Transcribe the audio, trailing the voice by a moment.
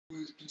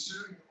with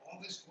considering all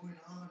this going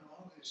on,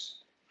 all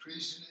this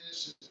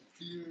craziness and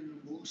fear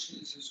and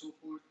emotions and so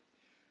forth,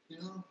 you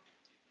know,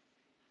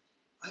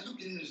 I look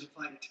at it as a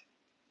fight.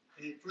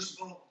 And first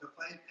of all, the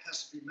fight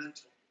has to be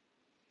mental.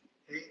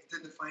 Okay?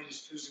 Then the fight is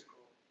physical.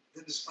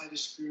 Then this fight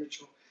is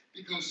spiritual.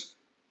 Because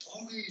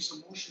all these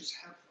emotions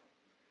have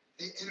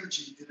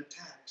energy that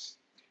attacks.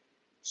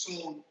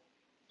 So,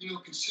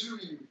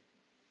 considering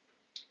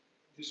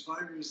this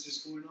virus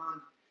that's going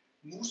on,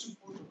 most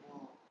important of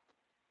all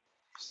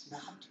is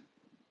not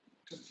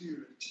to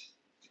fear it,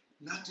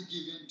 not to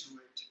give in to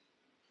it.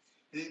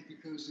 Okay?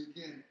 Because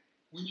again,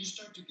 when you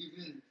start to give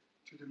in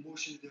to the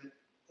emotion that,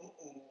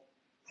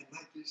 I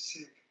might get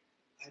sick,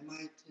 I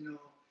might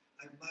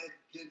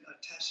get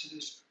attached to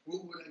this,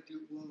 what would I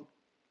do? Well,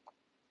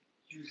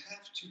 you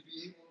have to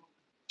be able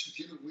to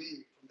get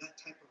away from that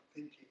type of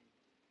thinking.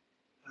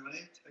 All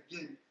right?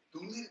 Again,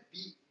 don't let it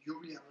be your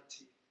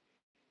reality.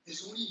 It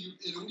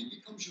only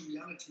becomes your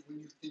reality when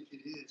you think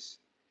it is.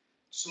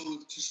 So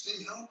to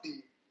stay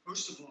healthy,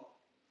 first of all,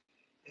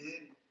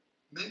 and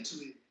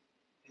mentally,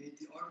 and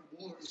the art of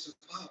war is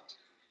about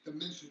the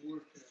mental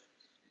warfare,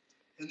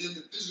 and then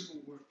the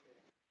physical warfare,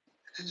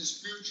 and the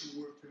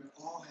spiritual warfare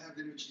all have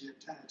energy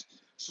attached.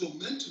 So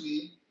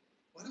mentally,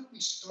 why don't we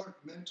start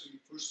mentally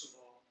first of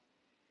all?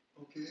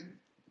 Okay,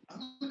 I'm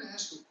going to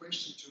ask a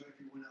question to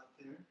everyone out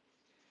there.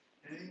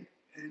 Okay,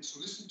 and so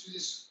listen to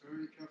this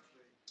very carefully.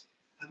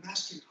 I'm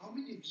asking, how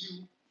many of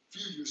you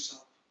fear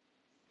yourself?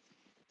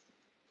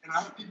 And a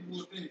lot of people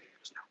will think,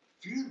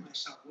 fear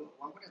myself. Well,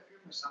 why would I fear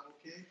myself?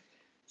 Okay,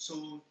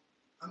 so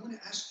I'm going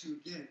to ask you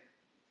again,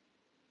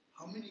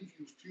 how many of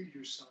you fear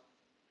yourself?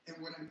 And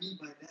what I mean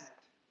by that,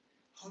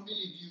 how many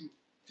of you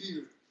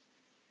fear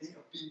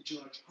of being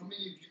judged? How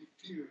many of you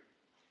fear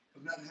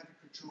of not having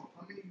control?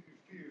 How many of you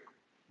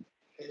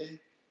fear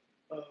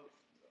of,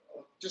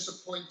 of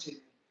disappointing?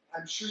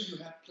 I'm sure you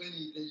have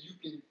plenty that you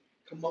can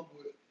come up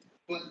with,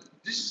 but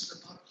this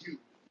is about you.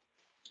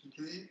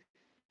 Okay,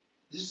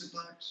 this is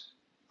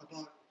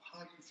about how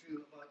you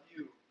feel about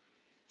you.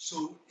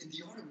 So in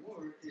the art of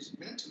war is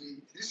mentally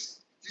this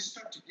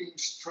start to gain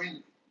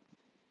strength,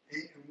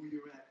 and where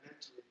you're at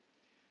mentally.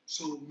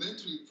 So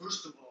mentally,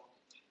 first of all,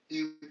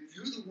 if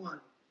you're the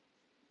one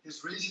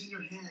that's raising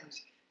your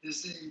hands,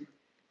 that's saying,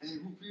 "Hey,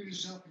 who fears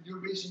yourself?" and you're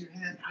raising your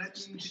hand, that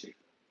means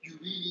you're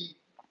really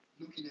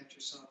looking at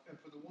yourself. And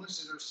for the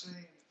ones that are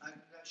saying,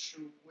 "I'm not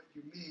sure what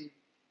you mean,"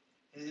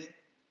 and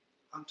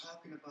I'm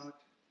talking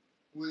about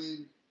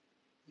when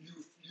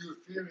you're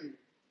fearing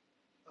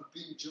of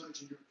being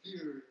judged, and you're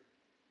fearing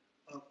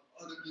of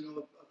other,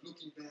 of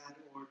looking bad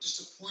or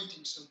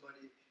disappointing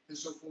somebody and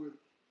so forth.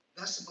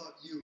 That's about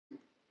you.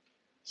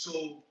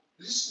 So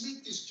let's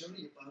make this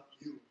journey about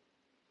you.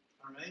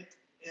 All right?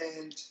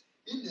 And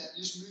in that,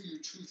 just know your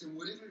truth, and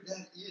whatever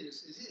that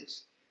is, it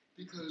is.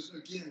 Because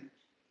again,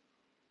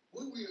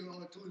 what we are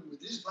all doing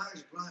with this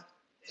virus brought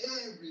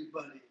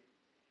everybody,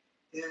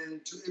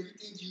 and to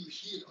everything you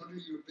hid under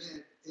your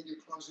bed in your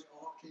closet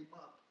all came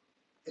up.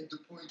 And the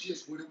point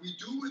is, what do we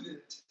do with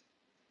it?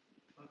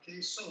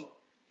 Okay, so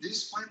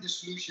let's find the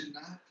solution.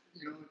 Not,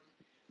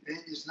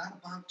 it's not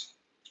about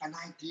an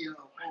idea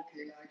of,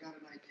 okay, I got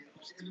an idea.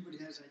 Everybody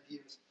has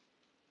ideas.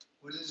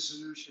 What is the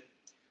solution?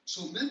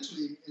 So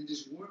mentally, in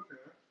this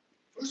warfare,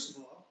 first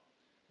of all,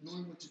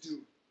 knowing what to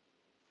do.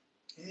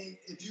 And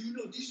if you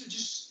know, these are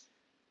just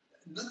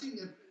nothing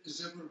that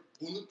is ever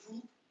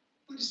bulletproof,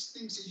 but it's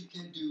things that you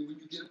can do when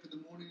you get up in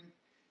the morning,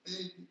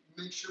 and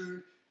make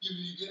sure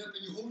you get up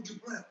and you hold your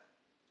breath.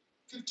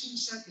 15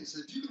 seconds.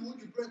 If you can hold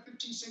your breath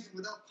 15 seconds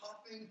without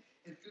coughing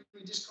and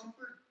feeling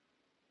discomfort,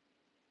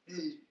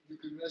 hey, you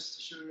can rest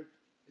assured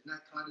it's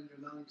not caught in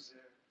your lungs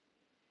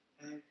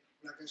there. And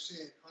like I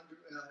said,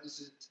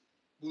 is it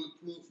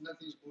bulletproof?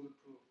 Nothing's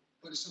bulletproof,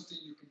 but it's something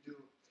you can do.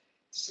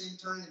 At the same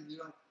time,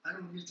 I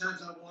don't know how many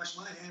times I wash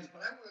my hands,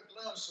 but I wear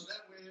gloves so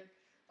that way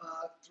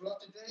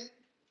throughout the day,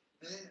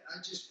 I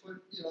just put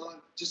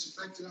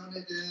disinfectant on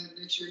it and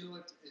make sure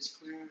it's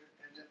clear,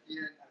 and at the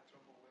end I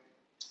throw them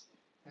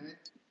away. Okay?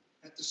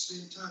 At the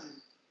same time,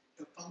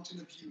 the fountain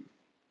of youth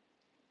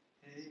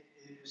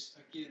is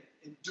again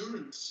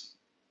endurance.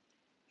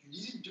 You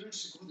need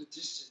endurance to go the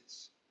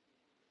distance.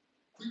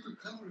 Quick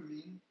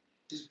recovery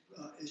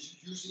is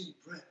using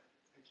breath.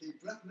 Okay,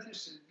 breath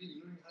medicine means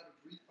learning how to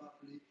breathe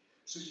properly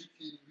so you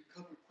can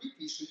recover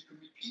quickly, so you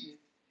can repeat it.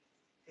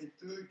 And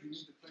third, you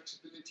need the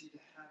flexibility to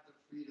have the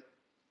freedom.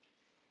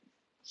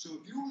 So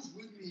if you was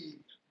with me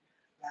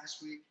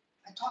last week,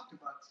 I talked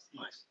about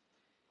these.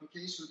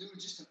 Okay, so there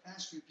was just a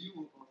fast review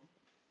of them.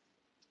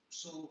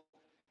 So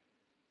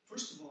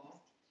first of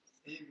all,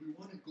 we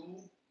want to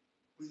go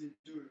with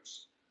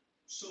endurance.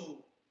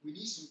 So we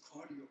need some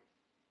cardio.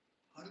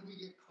 How do we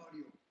get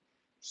cardio?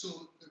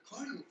 So the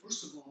cardio,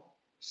 first of all,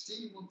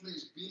 staying in one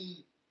place,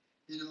 being,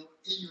 in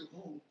your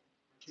home,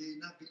 okay,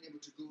 not being able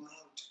to go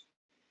out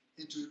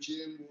into a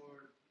gym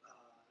or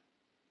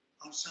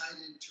outside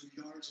into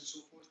yards and so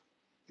forth.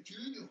 If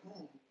you're in your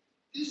home,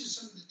 these are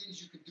some of the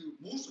things you can do.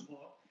 Most of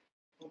all,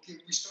 okay,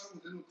 we start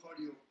with a little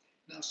cardio.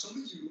 Now,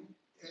 some of you,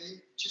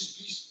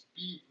 just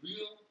be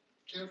real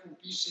careful,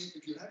 be safe.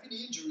 If you have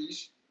any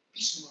injuries,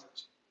 be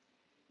smart.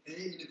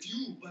 Okay? And if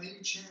you, by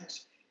any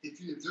chance, if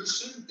there's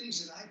certain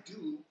things that I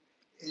do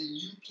and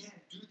you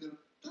can't do them,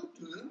 don't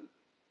do them.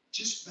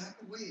 Just back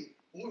away.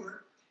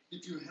 Or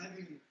if you're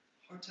having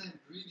a hard time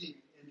breathing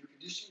and you're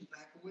conditioned,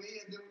 back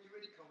away, and then when you're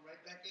ready, come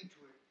right back into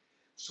it.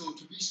 So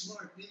to be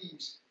smart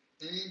means,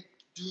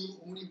 do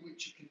only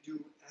what you can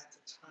do at the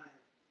time.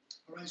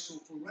 All right, so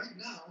for right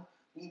now,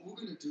 what we're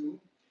going to do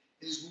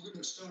is we're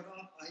going to start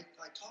off. I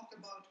talked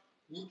about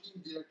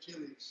working the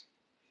Achilles.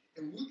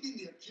 And working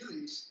the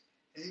Achilles,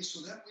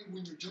 so that way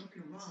when you're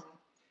jumping around,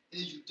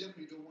 you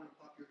definitely don't want to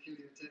pop your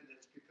Achilles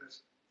tendons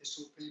because it's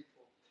so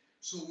painful.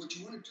 So what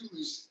you want to do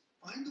is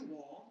find the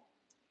wall,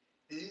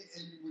 and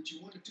what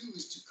you want to do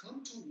is to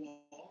come to a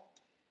wall,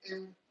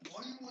 and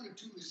all you want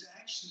to do is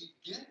actually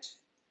get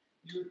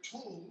your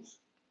toes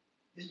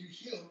and your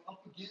heel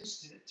up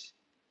against it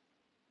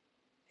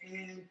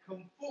and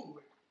come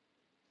forward.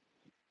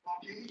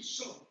 Okay,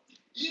 so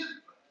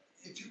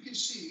if you can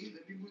see,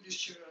 let me move this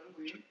chair out of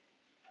the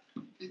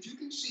way. If you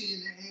can see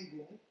an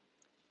angle,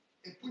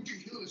 and put your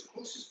heel as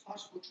close as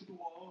possible to the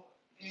wall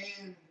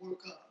and work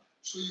up.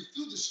 So you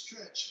feel the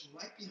stretch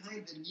right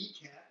behind the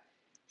kneecap.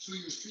 So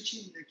you're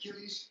stretching the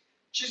Achilles.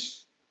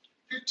 Just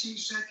 15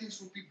 seconds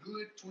will be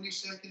good, 20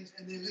 seconds,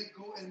 and then let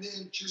go, and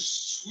then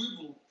just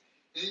swivel.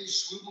 And you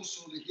swivel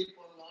so the hip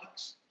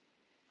unlocks.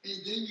 And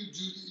then you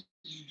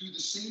do the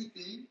same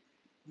thing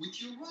with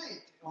your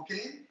right,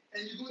 okay?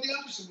 And you go the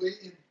opposite way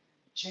and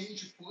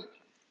change your foot,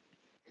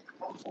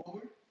 come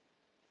forward,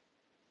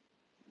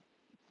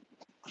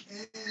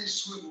 and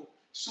swivel.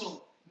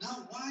 So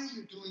now why are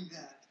you doing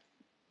that?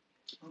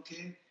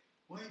 Okay,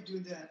 why are you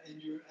doing that?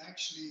 And you're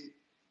actually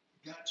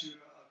got your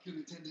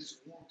Achilles tendons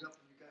warmed up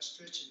and you got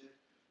stretching it.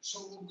 So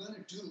what we're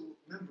gonna do,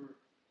 remember,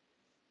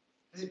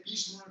 hey, be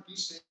smart, be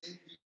safe.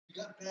 You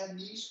got bad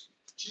knees,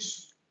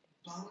 just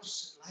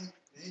bounce light.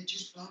 Hey,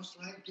 just bounce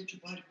light. Get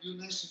your body real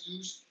nice and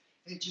loose.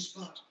 Hey, just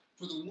bounce.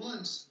 For the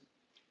ones,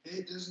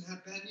 hey, doesn't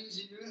have bad knees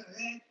in your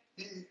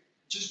hey,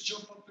 just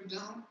jump up and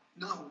down.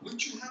 Now,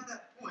 once you have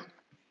that point,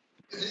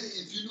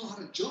 if you know how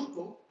to jump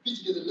rope, put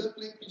together left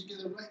leg, put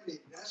together right leg.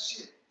 That's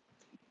it.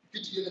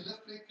 Put together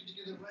left leg, put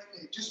together right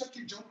leg. Just like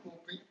you jump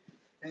roping.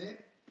 Eh?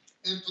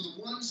 And for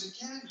the ones that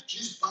can,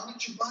 just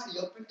bounce your body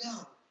up and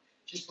down.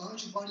 Just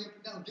bounce your body up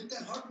and down. Get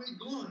that heart rate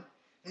going.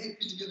 Hey,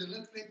 put together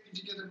left leg, put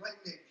together right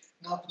leg.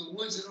 Now, for the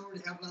ones that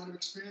already have a lot of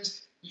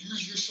experience,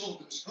 use your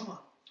shoulders. Come on.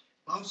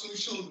 Bounce those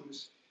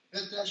shoulders.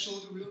 Let that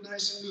shoulder real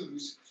nice and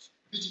loose.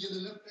 Put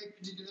together left leg,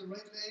 put together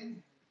right leg.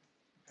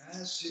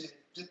 That's it.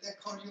 Get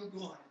that cardio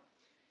going.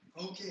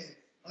 Okay,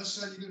 other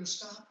side you're going to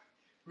stop.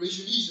 Raise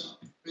your knees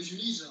up. Raise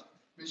your knees up.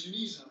 Raise your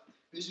knees up.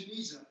 Raise your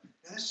knees up.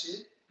 That's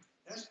it.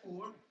 That's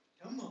 4.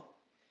 Come on.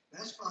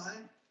 That's 5.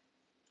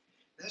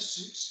 That's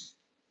 6.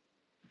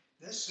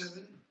 That's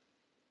 7.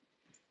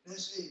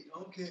 That's 8.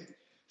 Okay.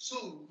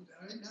 So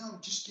right now,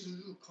 just get a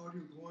little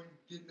cardio going,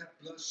 getting that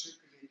blood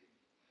circulating.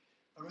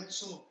 All right.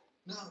 So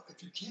now,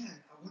 if you can,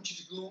 I want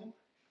you to go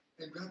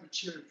and grab a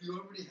chair. If you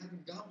already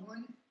haven't got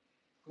one,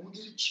 go and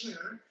get a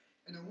chair,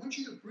 and I want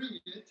you to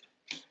bring it.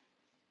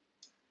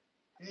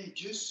 Hey,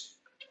 just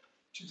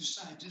to the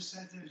side, just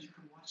that there, you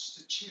can watch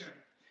the chair.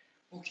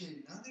 Okay,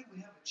 now that we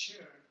have a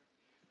chair,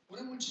 what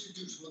I want you to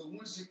do is, for the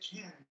ones that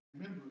can,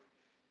 remember,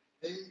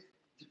 hey,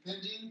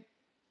 depending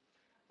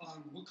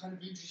on what kind of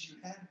injuries you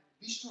have,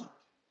 be smart.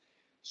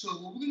 So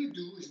what we're going to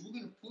do is we're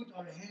going to put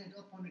our hand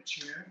up on the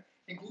chair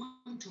and go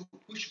into a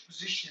push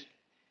position.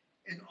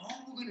 And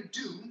all we're going to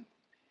do,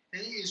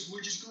 hey, is we're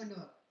just going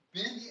to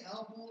bend the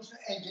elbows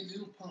and get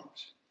little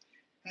pumps.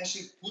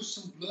 Actually, put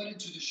some blood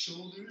into the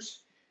shoulders,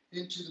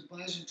 into the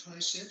biceps and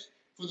triceps.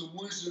 For the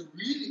ones that are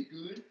really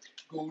good,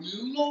 go a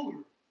little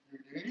lower.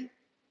 Okay?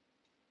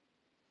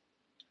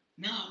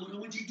 Now, what I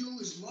want you to do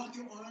is lock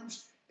your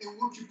arms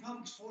and work your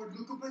pelvis forward.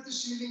 Look up at the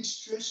ceiling,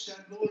 stretch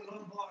that lower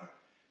lumbar.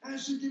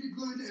 As you get it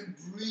good, and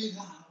breathe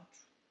out.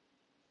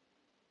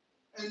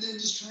 And then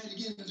just try it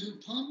again, a little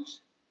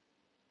pumps.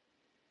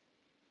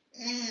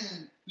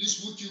 And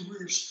just work your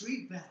rear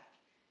straight back.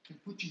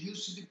 And put your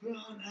heels to the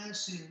ground,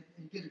 ass in,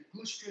 and get a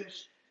good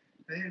stretch.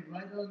 And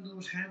right on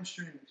those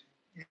hamstrings.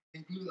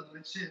 And glute out,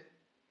 that's it.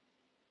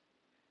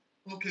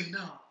 Okay,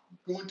 now,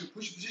 go into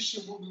push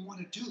position. What we want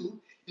to do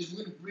is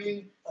we're going to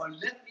bring our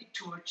left knee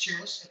to our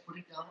chest and put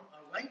it down,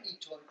 our right knee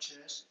to our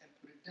chest and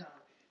put it down.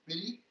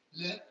 Ready?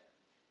 Left,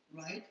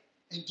 right,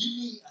 and give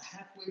me a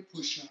halfway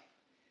push-up.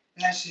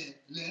 That's it.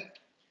 Left,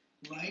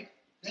 right,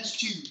 that's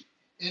 2,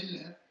 and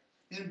left,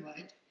 and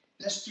right,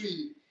 that's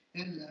 3,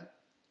 and left,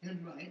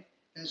 and right,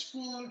 that's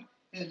 4,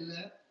 and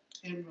left,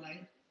 and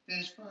right,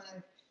 that's 5,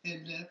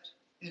 and left,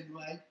 and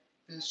right,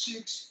 that's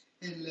 6,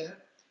 and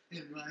left,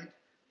 and right,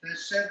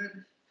 that's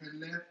 7, and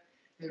left,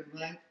 and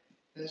right,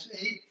 that's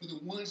 8. For the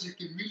ones that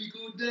can really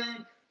go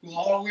down, go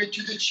all the way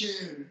to the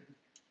chair.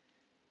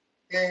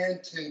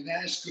 And 10,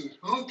 that's good.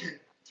 Okay,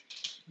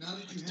 now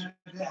that you have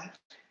that,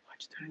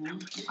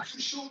 rotate your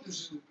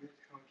shoulders a little bit,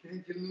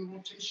 okay? Get a little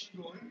rotation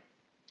going.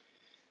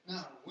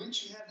 Now,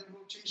 once you have the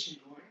rotation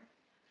going,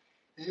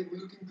 hey,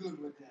 we're looking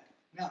good with that.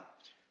 Now,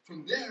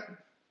 From there,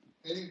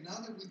 now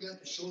that we got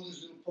the shoulders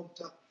a little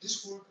pumped up,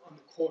 this work on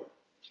the core.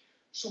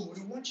 So what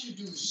I want you to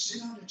do is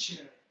sit on a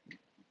chair.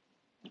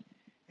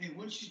 And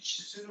once you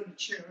sit on a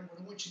chair, what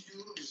I want you to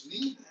do is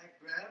lean back,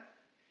 grab,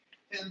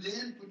 and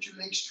then put your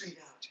legs straight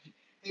out.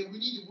 Hey, we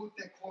need to work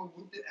that core,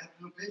 work that ab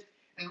a little bit.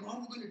 And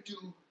all we're going to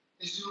do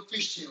is a little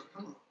fishtail.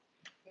 Come on.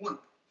 1,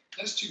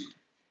 that's 2,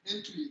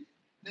 then 3,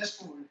 that's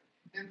 4,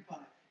 then 5,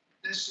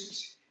 that's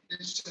 6,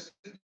 then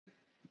 7,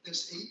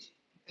 that's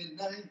 8, and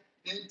 9,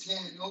 and 10.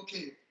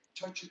 Okay,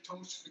 touch your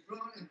toes to the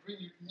ground and bring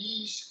your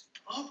knees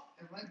up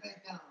and right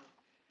back down.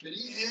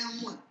 Ready?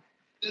 And 1,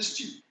 that's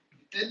 2,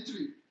 then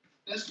 3,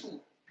 that's 4,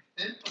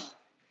 then 5,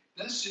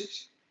 that's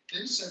 6,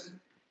 then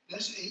 7,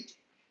 that's 8,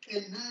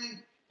 and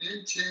 9,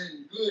 and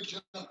 10. Good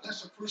job.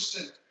 That's the first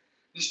set.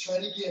 Let's try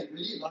it again.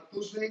 Ready? Lock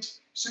those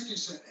legs. Second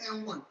set.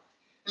 And 1,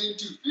 and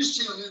 2.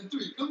 Fishtail. And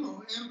 3. Come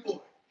on. And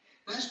 4.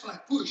 That's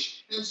 5.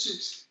 Push. And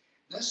 6.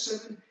 That's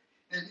 7.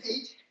 And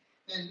 8.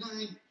 And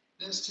 9.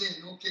 That's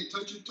 10. Okay.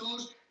 Touch your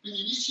toes. Bring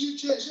your knees to your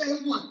chest.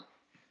 And 1.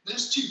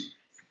 That's 2.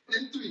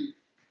 And 3.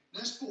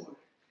 That's 4.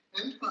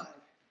 And 5.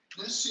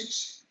 That's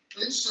 6.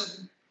 And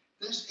 7.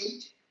 That's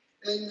 8.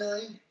 And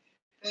 9.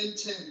 And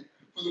 10.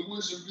 For the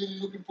ones that are really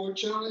looking for a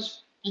challenge,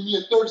 give me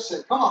a third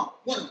set. Come on.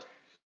 1.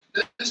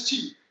 That's 2.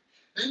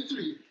 And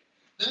 3.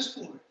 That's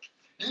 4.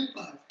 And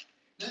 5.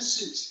 That's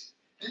 6.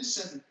 And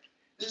 7.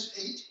 That's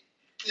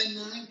 8. And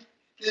 9.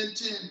 And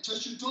 10.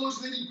 Touch your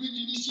toes, lady. Bring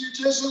your knees to your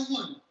chest. And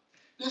 1.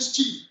 That's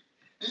 2.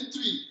 And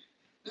 3.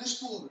 That's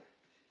 4.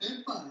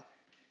 And 5.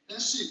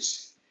 That's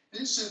 6.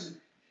 And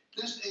 7.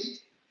 That's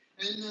 8.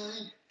 And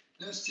 9.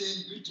 That's 10.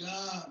 Good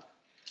job.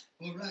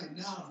 All right.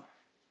 Now,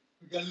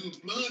 we got a little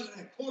blood in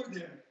that core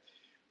there.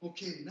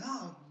 Okay.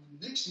 Now,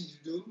 the next thing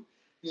to do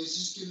is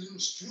just get a little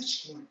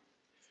stretch going.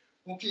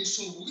 Okay,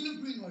 so we're going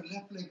to bring our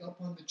left leg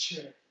up on the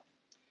chair.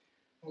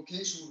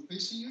 Okay, so we're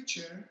facing your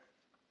chair.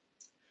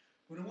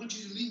 But I want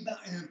you to lean back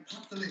and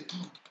pop the leg. Come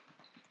on.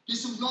 Get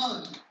some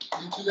blood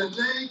into that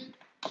leg.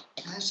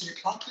 That's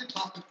it. Pop it,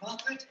 pop it,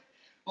 pop it.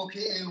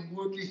 Okay, and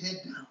work your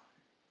head down.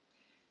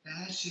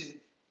 That's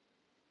it.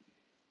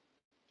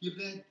 Give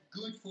that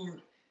good for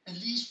at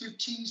least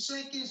 15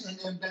 seconds and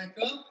then back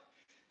up.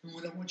 And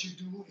what I want you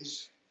to do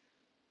is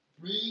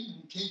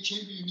bring, okay,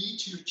 chamber your knee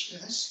to your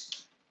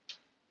chest.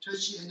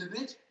 Touch the end of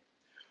it.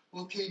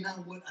 Okay, now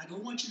what? I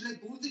don't want you to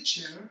let go of the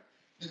chair,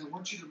 and I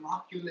want you to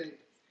lock your leg.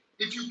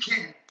 If you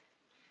can,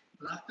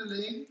 lock the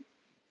leg.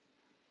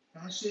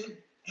 That's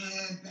it.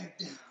 And back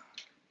down.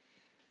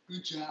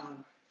 Good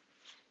job.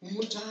 One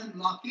more time,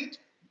 lock it.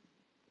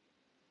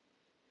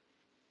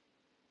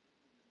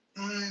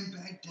 And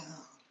back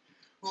down.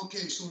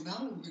 Okay, so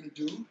now what we're going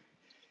to do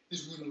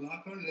is we're going to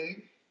lock our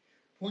leg,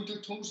 point our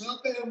toes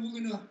up, and we're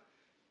going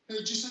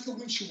to, just like a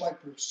windshield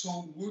wiper.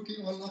 So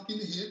working on locking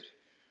the hip,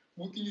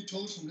 working your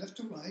toes from left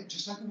to right,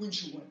 just like a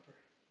windshield wiper.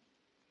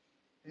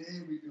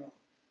 There we go.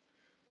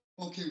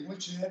 Okay,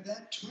 once you have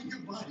that, turn your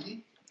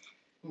body.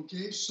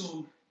 Okay,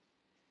 so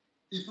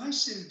if I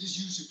said just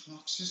use a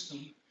clock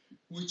system,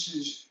 which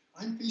is,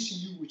 I'm facing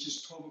you, which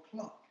is 12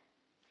 o'clock.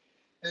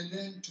 And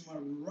then to my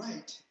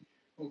right,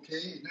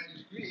 okay,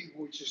 90 degrees,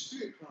 which is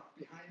 3 o'clock.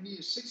 Behind me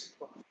is 6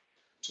 o'clock.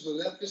 To the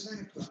left is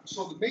 9 o'clock.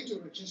 So the main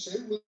direction, say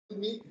it with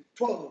me,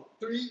 12,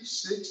 3,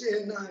 6,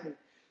 and 9.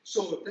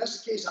 So if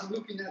that's the case, I'm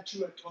looking at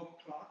you at 12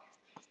 o'clock,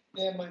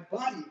 and my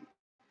body,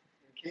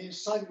 okay,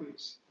 is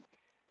sideways.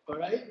 All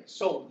right?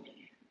 So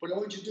what I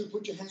want you to do,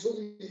 put your hands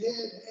over your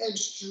head and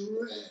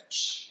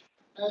stretch.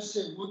 That's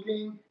it,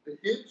 working the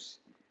hips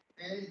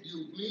and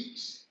your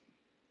obliques.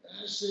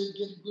 That's it,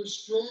 get a good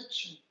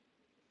stretch.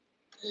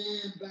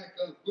 And back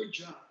up. Good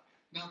job.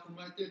 Now from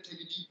right there, take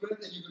a deep breath,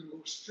 and you're going to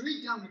go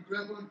straight down and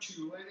grab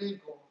onto your right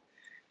ankle.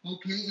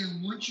 Okay,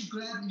 and once you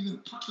grab, you're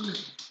going to pop the leg.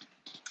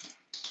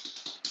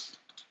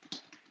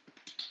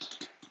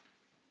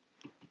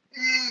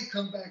 And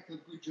come back up.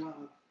 Good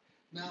job.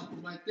 Now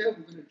from right there,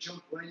 we're going to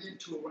jump right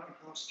into a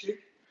roundhouse kick.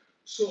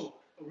 So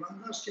a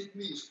roundhouse kick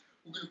means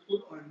we're going to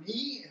put our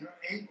knee and our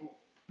ankle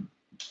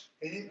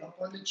up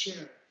on the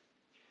chair.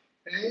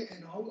 Okay,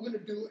 and all we're going to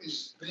do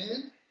is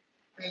bend.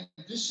 And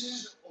this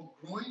is a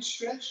groin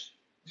stretch.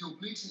 The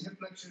obliques and hip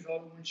flexors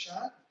all in one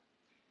shot.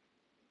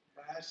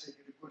 That's it.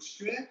 Get a good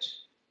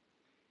stretch.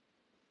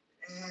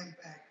 And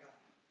back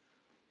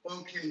up.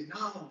 Okay,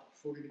 now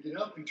we're going to get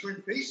up and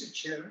turn face the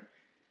chair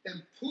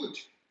and put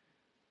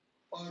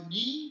our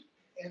knee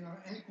and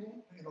our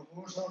ankle in a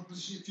horizontal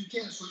position if you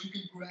can. So you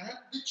can grab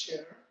the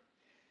chair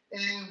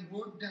and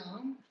work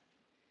down.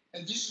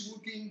 And this is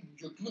working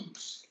your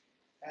glutes.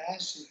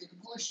 That's it. Get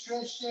a good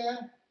stretch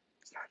there.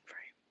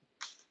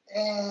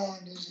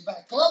 And as you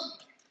back up,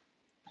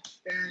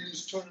 and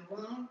just turn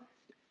around.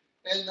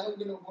 And now we're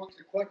going to work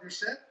the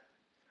quadricep.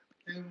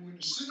 And we're going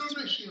to sit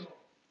on the heel.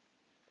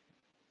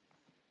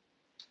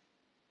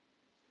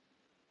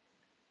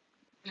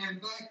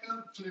 And back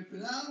up, flip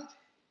it out,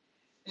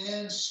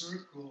 and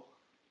circle.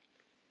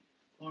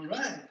 All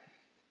right.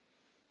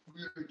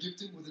 We are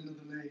gifted with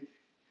another leg.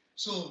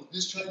 So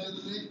let's try the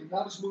other leg. We're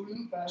not just moving a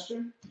little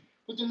faster.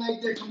 Put the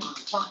leg there, come on,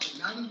 pop it.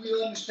 Now that we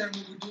all understand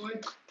what we're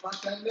doing, pop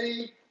that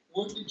leg,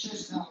 work the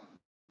chest down.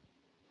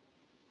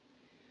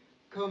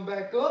 Come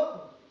back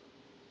up.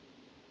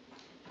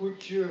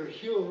 Put your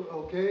heel,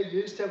 okay,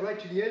 you step right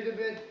to the end of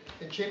it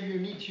and chamber your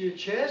knee to your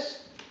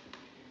chest.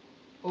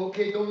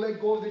 Okay, don't let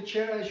go of the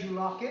chair as you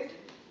lock it.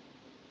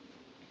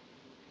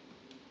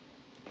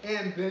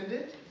 And bend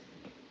it.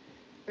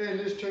 And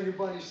let's turn your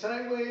body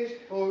sideways.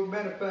 Oh,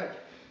 matter of fact,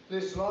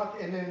 let's lock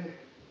and then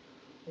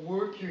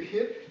work your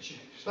hip.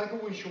 It's like a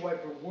windshield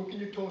wiper. Working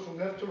your toes from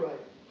left to right.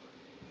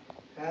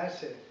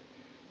 That's it.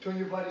 Turn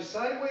your body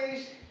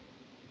sideways.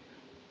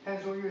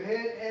 Hands on your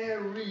head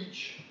and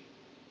reach.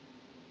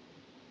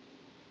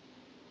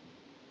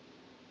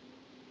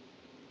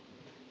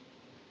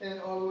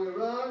 And all the way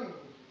around.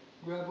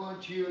 Grab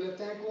onto your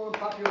left ankle and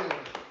pop your leg.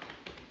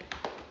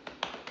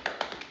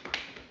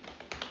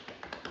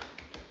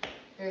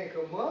 And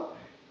come up.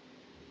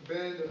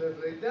 Bend the left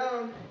leg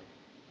down.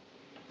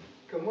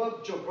 Come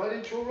up, jump right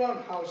into a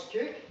roundhouse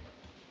kick.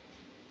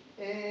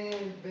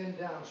 And bend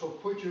down. So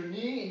put your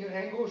knee in your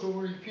ankle, so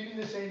we're repeating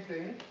the same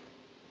thing.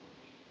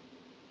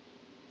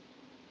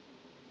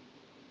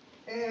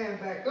 And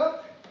back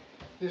up.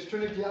 Let's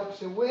turn it the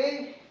opposite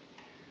way.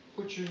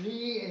 Put your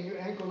knee and your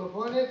ankle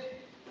upon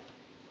it.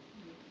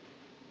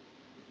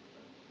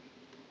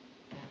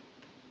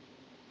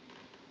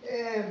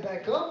 And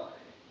back up.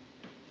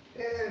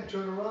 And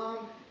turn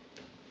around.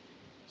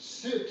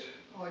 Sit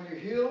on your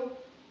heel.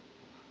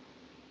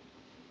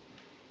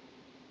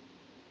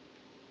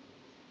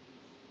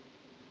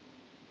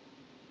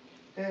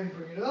 And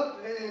bring it up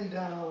and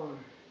down.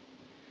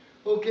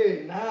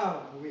 Okay,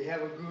 now we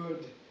have a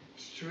good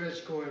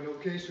stretch going,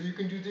 okay? So you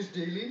can do this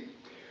daily.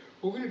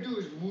 What we're going to do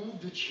is move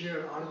the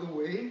chair out of the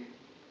way.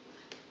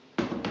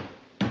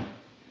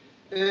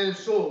 And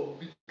so,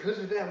 because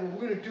of that, what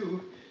we're going to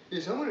do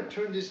is I'm going to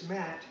turn this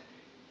mat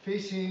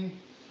facing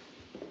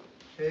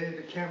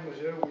the cameras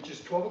there, which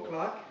is 12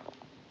 o'clock.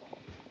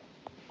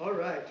 All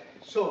right,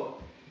 so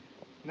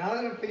now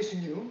that I'm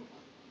facing you,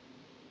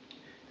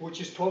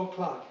 which is 12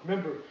 o'clock,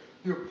 remember,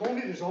 your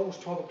opponent is always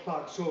 12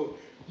 o'clock, so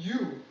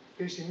you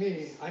facing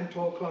me, I'm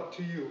 12 o'clock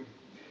to you.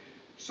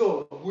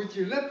 So with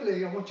your left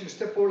leg, I want you to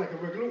step forward like a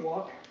regular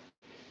walk,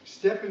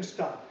 step and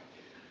stop.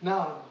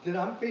 Now that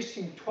I'm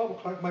facing 12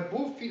 o'clock, my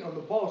both feet on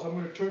the balls, I'm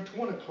going to turn to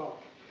 1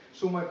 o'clock.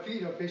 So my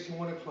feet are facing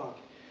 1 o'clock.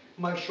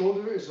 My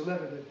shoulder is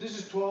 11. If this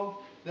is 12,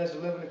 that's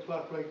 11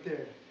 o'clock right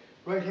there.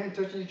 Right hand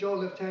touching the jaw,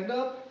 left hand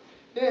up.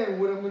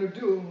 And what I'm going to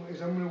do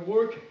is I'm going to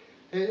work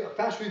a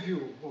fast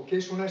review.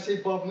 Okay, so when I say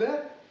bob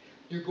left,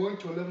 you're going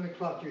to 11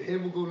 o'clock. Your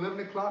head will go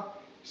 11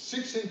 o'clock,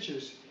 6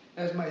 inches.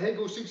 As my head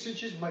goes 6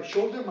 inches, my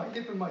shoulder, my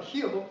hip, and my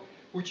heel,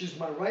 which is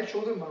my right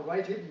shoulder, my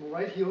right hip, and my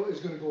right heel, is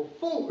going to go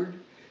forward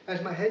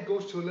as my head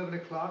goes to 11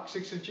 o'clock,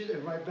 6 inches,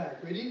 and right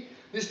back. Ready?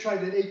 Let's try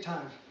that 8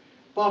 times.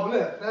 Bob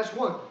left, that's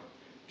 1,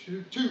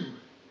 2,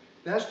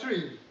 that's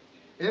 3,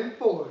 and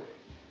 4,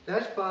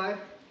 that's 5,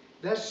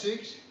 that's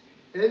 6,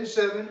 and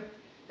 7,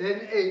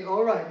 and 8.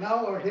 All right,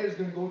 now our head is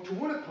going to go to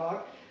 1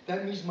 o'clock.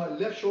 That means my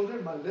left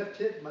shoulder, my left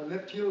hip, my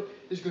left heel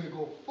is going to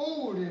go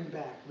forward and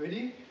back.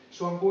 Ready?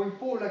 So I'm going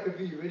forward like a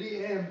V.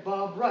 Ready? And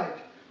bob right.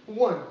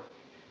 1,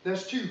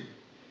 that's 2,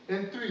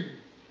 and 3,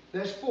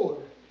 that's 4,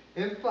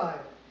 and 5,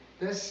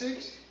 that's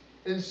 6,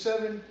 and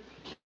 7,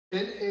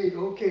 and 8.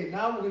 Okay,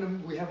 now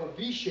we have a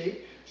V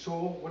shape.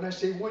 So when I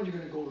say 1, you're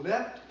going to go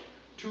left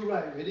to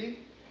right. Ready?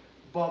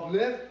 Bob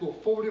left, go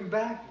forward and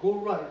back, go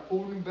right,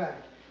 forward and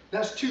back.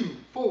 That's 2,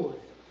 forward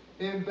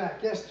and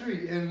back. That's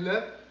 3, and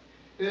left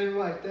and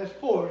right. That's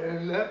 4,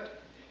 and left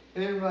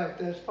and right.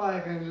 That's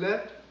 5, and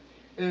left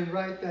and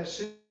right.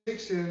 That's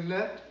 6, and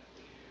left.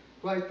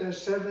 Right,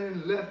 that's 7,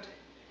 and left.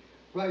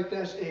 Right,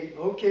 that's 8.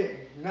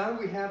 Okay, now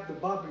we have the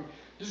bobbing.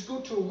 Just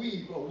go to a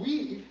weave. A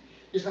weave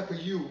is like a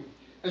U.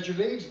 As your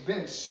legs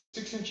bend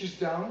 6 inches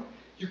down,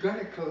 you're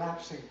kind of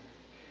collapsing.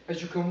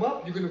 As you come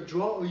up, you're going to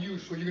draw a U.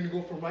 So you're going to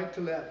go from right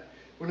to left.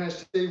 When I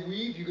say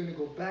weave, you're going to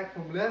go back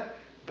from left,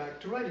 back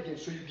to right again.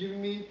 So you're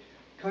giving me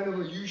kind of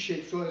a U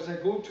shape. So as I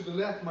go to the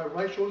left, my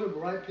right shoulder,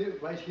 right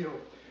hip, right heel.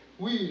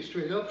 Weave,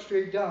 straight up,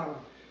 straight down.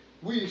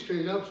 Weave,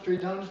 straight up,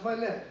 straight down is my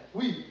left.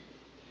 Weave,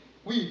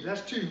 weave,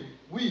 that's 2.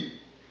 Weave,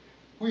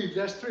 weave,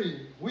 that's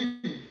 3.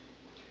 Weave,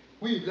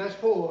 weave, that's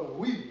 4.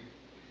 Weave,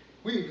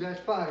 weave, that's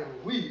 5.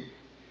 Weave,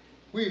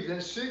 weave,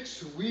 that's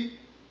 6. Weave,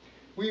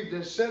 weave,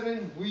 that's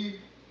 7. Weave,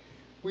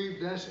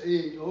 weave, that's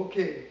 8.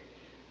 Okay,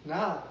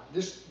 now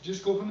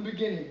just go from the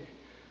beginning.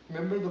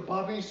 Remember the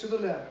bobbings to the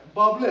left.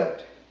 Bob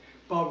left,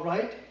 bob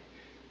right,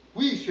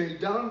 weave straight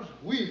down,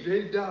 weave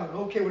straight down.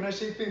 Okay, when I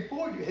say fin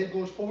forward, your head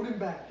goes forward and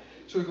back.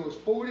 So it goes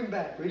forward and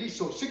back. Ready?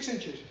 So 6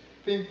 inches.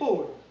 Fin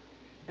forward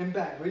and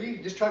back. Ready?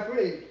 Just try for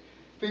 8.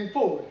 Fin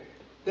forward.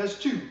 That's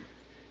 2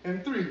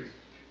 and 3.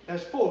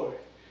 That's 4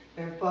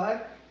 and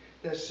 5.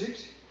 That's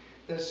 6.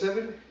 That's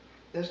 7.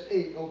 That's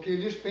 8.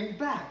 Okay, just fin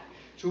back.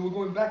 So we're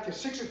going back to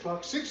 6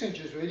 o'clock. 6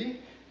 inches. Ready?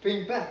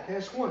 Fin back.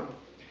 That's 1.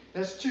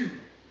 That's 2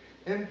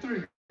 and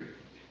 3.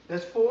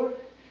 That's 4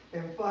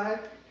 and 5.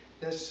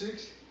 That's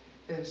 6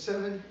 and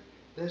 7.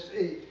 That's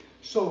 8.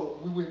 So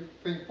we would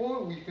feint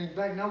forward, we feint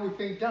back, now we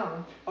feint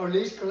down. Our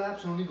legs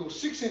collapse and only go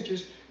 6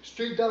 inches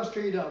straight down,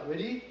 straight up.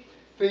 Ready?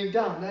 Feint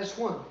down, that's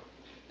 1.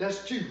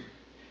 That's 2.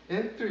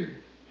 And 3.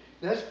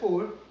 That's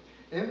 4.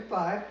 And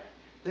 5.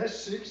 That's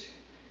 6.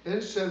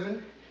 And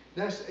 7.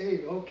 That's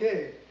 8.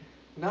 Okay.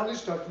 Now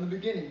let's start from the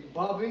beginning.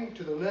 Bobbing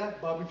to the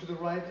left, bobbing to the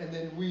right, and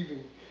then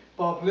weaving.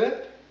 Bob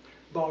left,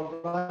 bob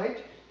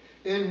right,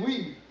 and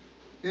weave.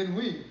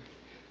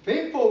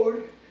 Feint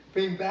forward,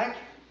 feint back,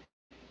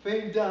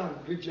 feint down.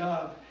 Good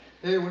job.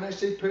 Hey, when I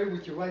say parry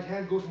with your right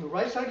hand, go from the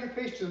right side of your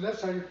face to the left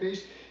side of your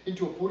face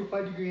into a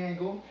 45-degree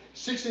angle,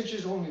 6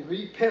 inches only.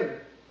 Ready? Parry.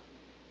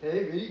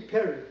 Hey, ready?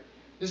 Parry.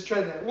 Let's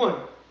try that.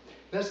 1.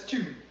 That's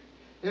 2.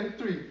 And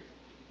 3.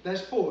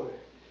 That's 4.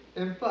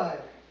 And 5.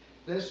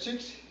 That's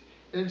 6.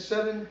 And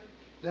 7.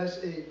 That's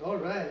 8. All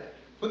right.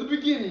 For the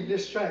beginning,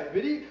 let's try it.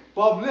 Ready?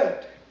 Bob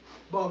left,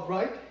 bob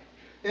right,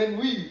 and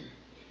weave.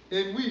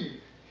 And weave.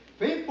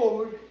 Feint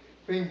forward,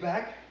 feint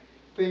back,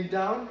 feint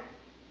down,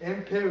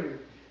 and parry.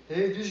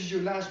 Hey, this is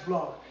your last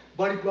block.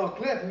 Body block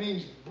left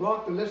means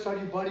block the left side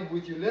of your body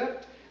with your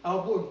left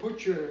elbow and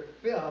put your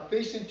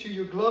face into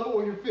your glove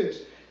or your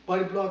fist.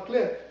 Body block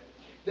left.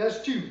 That's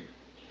 2.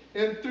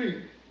 And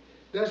 3.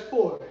 That's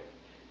 4.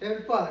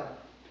 And 5.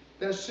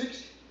 That's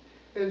 6.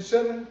 And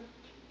 7.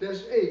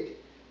 That's 8.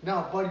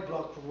 Now body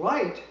block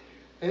right.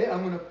 Hey,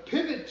 I'm going to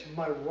pivot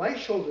my right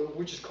shoulder,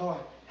 which is called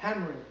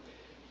hammering.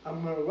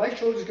 My right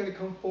shoulder is going to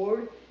come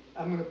forward.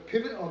 I'm going to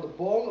pivot on the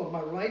ball of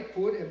my right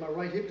foot, and my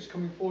right hip is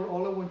coming forward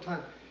all at one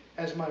time.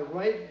 As my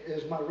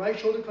right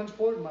shoulder comes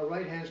forward, my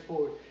right hand's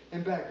forward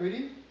and back.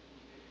 Ready?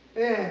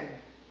 And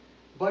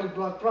body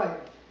block right,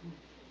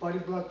 body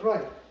block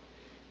right,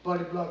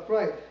 body block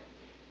right.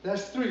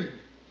 That's 3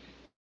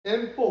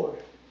 and 4.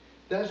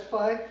 That's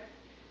 5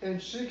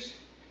 and 6.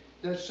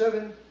 That's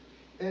 7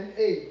 and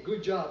 8.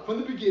 Good job.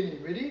 From the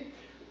beginning. Ready?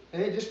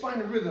 Hey, just find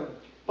the rhythm.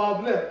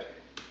 Bob left,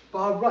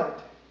 bob right,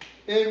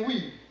 and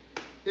weave,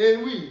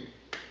 and weave.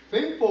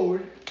 Feint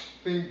forward,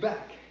 feint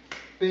back,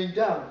 feint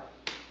down,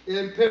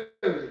 and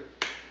parry.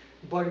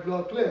 Body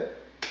block left,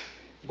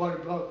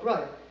 body block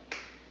right.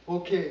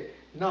 Okay,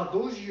 now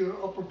those are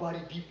your upper body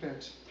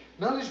defense.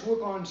 Now let's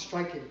work on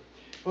striking.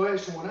 Alright,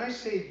 so when I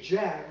say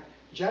jab,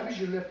 jab is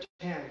your left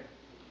hand.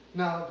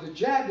 Now the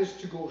jab is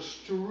to go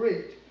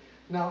straight.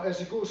 Now as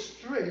it goes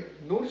straight,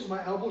 notice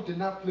my elbow did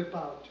not flip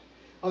out.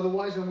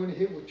 Otherwise I'm going to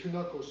hit with 2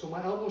 knuckles. So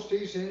my elbow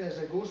stays in as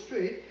I go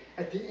straight.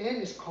 At the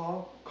end is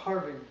called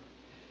carving.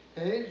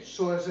 Okay,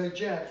 so as I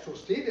jab, so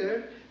stay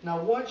there.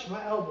 Now watch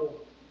my elbow.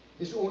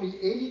 It's only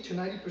 80 to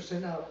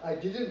 90% out. I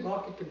didn't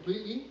lock it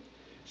completely,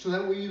 so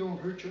that way you don't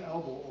hurt your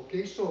elbow.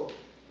 Okay, so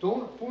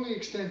don't fully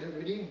extend it.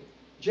 Ready?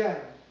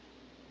 Jab,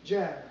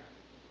 jab,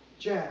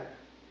 jab,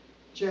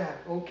 jab.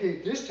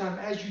 Okay, this time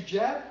as you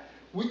jab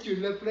with your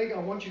left leg, I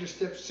want you to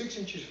step 6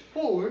 inches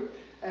forward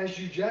as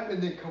you jab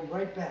and then come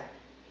right back.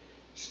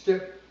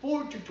 Step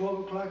forward to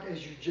 12 o'clock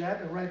as you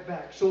jab and right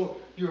back. So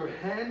your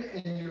hand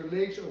and your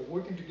legs are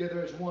working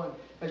together as one.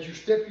 As you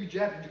step, you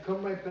jab, and you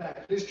come right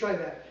back. Let's try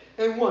that.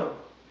 And 1,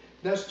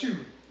 that's 2,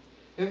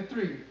 and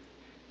 3,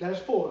 that's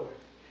 4,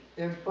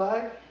 and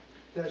 5,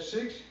 that's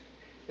 6,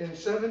 and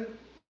 7,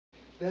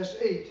 that's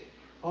 8.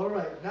 All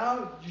right,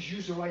 now just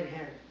use the right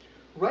hand.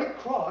 Right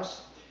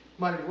cross,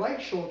 my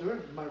right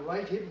shoulder, my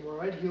right hip, my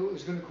right heel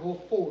is going to go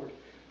forward.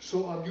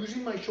 So I'm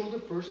using my shoulder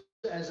first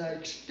as I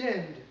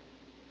extend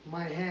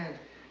my hand.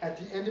 At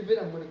the end of it,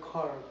 I'm going to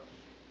carve.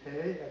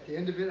 Okay? At the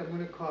end of it, I'm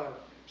going to carve.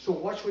 So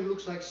watch what it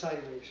looks like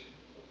sideways.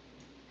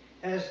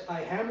 As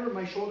I hammer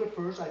my shoulder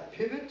first, I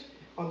pivot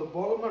on the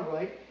ball of my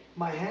right.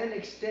 My hand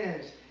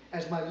extends.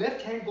 As my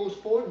left hand goes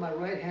forward, my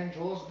right hand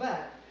draws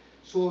back.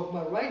 So if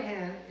my right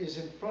hand is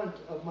in front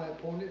of my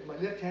opponent, my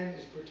left hand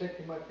is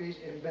protecting my face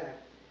and back.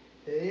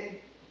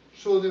 Okay?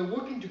 So they're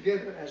working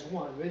together as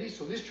one. Ready?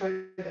 So let's try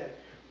that.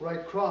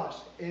 Right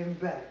cross and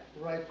back.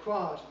 Right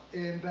cross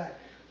and back.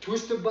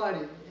 Twist the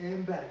body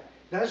and back.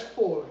 That's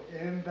 4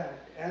 and back.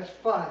 That's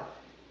 5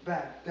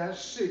 back.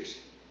 That's 6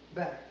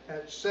 back.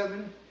 That's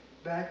 7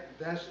 back.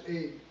 That's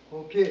 8.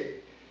 Okay.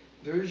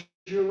 There's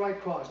your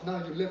right cross. Now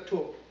your left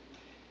hook.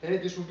 Okay,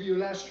 this will be your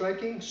last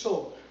striking.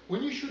 So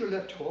when you shoot a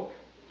left hook,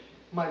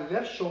 my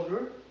left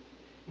shoulder,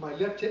 my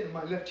left hip, and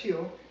my left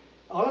heel,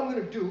 all I'm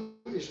going to do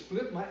is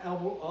flip my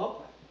elbow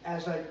up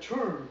as I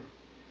turn.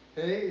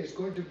 Okay, it's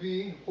going to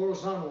be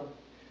horizontal.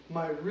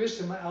 My wrist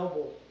and my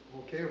elbow.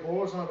 Okay,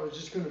 horizontal is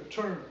just going to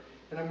turn,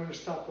 and I'm going to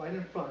stop right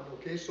in front.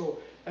 Okay, so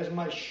as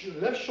my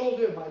left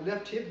shoulder, my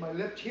left hip, my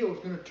left heel is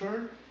going to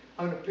turn,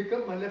 I'm going to pick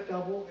up my left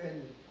elbow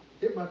and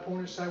hit my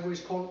opponent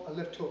sideways, called a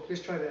left hook.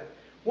 Let's try that.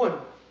 1,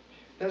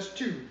 that's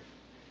 2,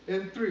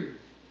 and 3,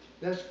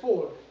 that's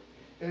 4,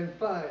 and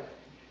 5,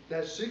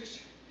 that's 6,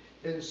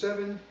 and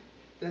 7,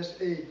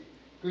 that's 8.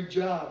 Good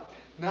job.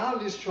 Now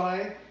let's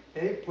try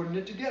putting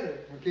it together,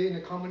 okay, in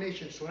a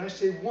combination. So when I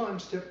say 1,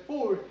 step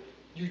forward,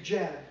 you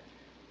jab.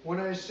 When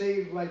I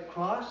say right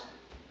cross,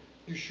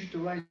 you shoot the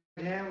right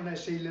hand. When I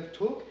say left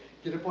hook,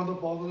 get up on the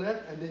ball to the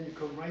left, and then you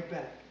come right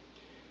back.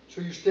 So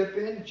you step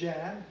in,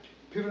 jab,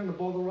 pivot on the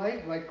ball to the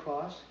right, right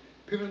cross,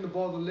 pivot on the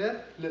ball to the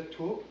left, left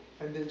hook,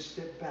 and then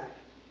step back.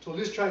 So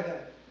let's try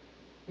that.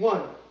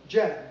 1,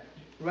 jab,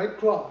 right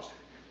cross,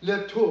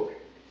 left hook,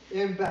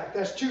 and back.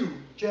 That's 2,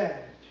 jab,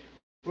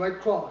 right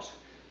cross,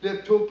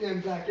 left hook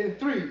and back. And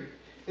 3,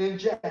 and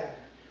jab,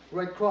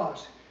 right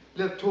cross,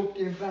 left hook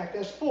and back.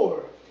 That's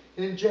 4,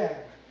 and jab,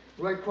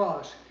 right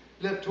cross,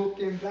 left hook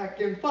and back.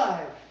 And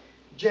 5,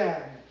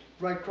 jab,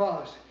 right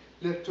cross,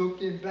 left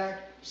hook and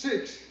back.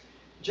 6,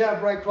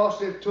 jab, right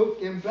cross, left hook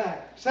and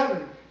back.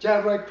 7,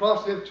 jab, right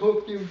cross, left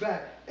hook and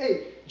back.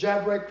 8,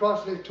 jab, right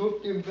cross, left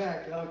hook and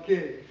back.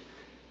 Okay.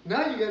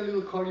 Now you got a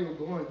little cardio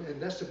going,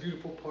 and that's the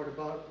beautiful part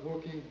about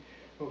working,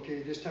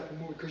 okay, this type of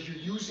movement, because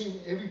you're using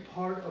every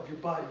part of your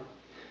body.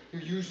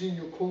 You're using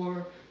your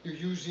core, you're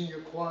using your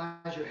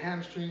quads, your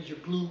hamstrings, your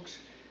glutes,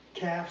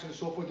 calves, and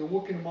so forth. You're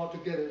working them all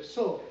together.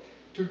 So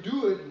to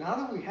do it, now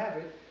that we have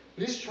it,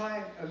 let's try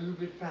it a little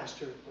bit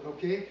faster,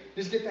 okay?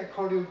 Let's get that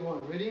cardio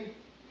going. Ready?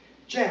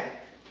 Jab,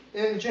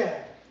 and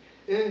jab,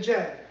 and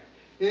jab,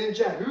 and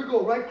jab. Here we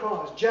go, right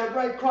cross, jab,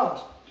 right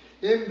cross,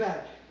 in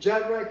back,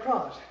 jab, right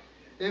cross,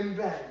 in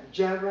back,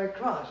 jab, right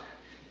cross,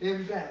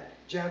 in back,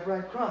 jab,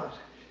 right cross,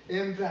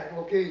 in back.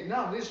 Okay,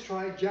 now let's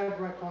try jab,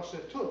 right cross,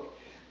 left hook.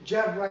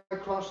 Jab, right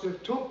cross,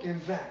 left hook,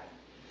 and back.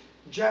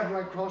 Jab,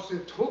 right cross,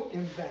 left hook,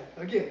 and back.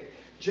 Again,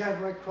 jab,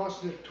 right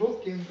cross, left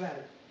hook, and back.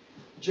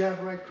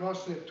 Jab, right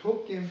cross, left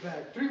hook, and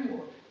back. 3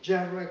 more.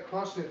 Jab, right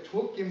cross, left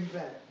hook, and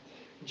back.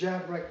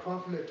 Jab, right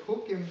cross, left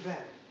hook, and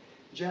back.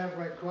 Jab,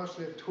 right cross,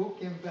 left hook,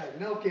 and back.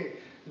 Now, okay,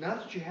 now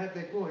that you have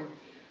that going,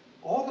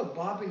 all the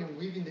bobbing and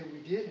weaving that we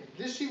did,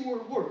 let's see where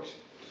it works.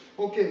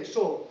 Okay,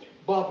 so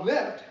bob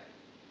left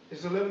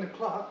is 11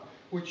 o'clock,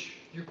 which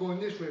you're going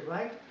this way,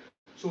 right?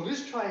 So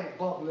let's try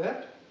bob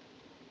left,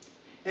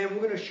 and we're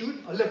going to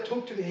shoot a left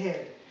hook to the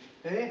head.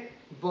 Okay?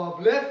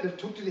 Bob left,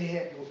 left hook to the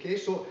head. Okay,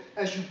 so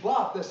as you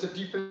bob, that's the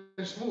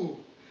defense move.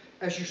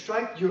 As you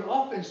strike, your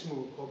offense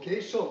move.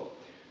 Okay, so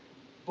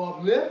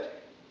bob left,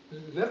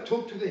 left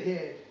hook to the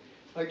head.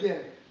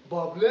 Again,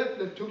 bob left,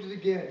 left hook to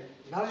the head.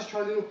 Now let's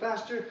try a little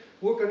faster.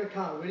 We're going to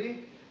count.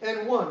 Ready?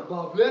 And 1,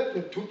 bob left,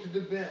 left hook to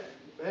the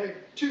back.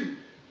 2,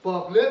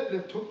 bob left,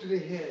 left hook to the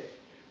head.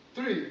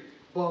 3,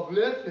 bob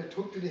left, left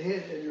hook to the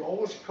head. And you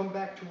always come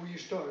back to where you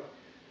start.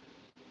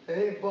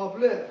 Okay, bob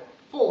left.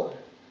 4,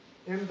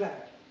 and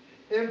back.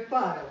 And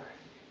 5,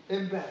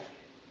 and back.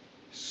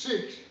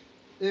 6,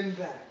 and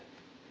back.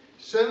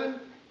 7,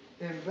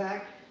 and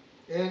back.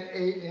 And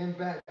 8, and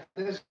back.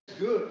 That's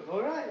good.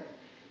 All right.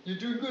 You're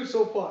doing good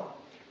so far.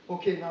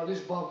 Okay, now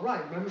this bob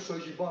right. Remember, so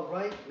as you bob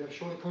right, left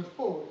shoulder comes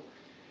forward.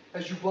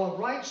 As you bob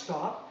right,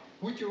 stop.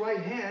 With your right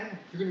hand,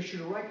 you're going to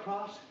shoot a right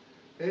cross,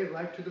 okay,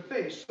 right to the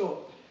face.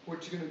 So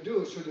what you're going to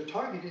do, so the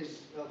target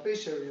is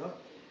face area.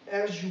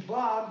 As you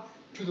bob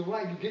to the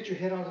right, you get your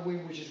head out of the way,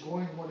 which is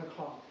going 1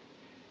 o'clock.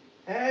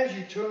 As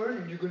you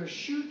turn, you're going to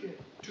shoot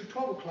it to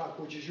 12 o'clock,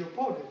 which is your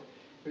opponent.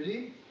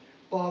 Ready?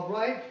 Bob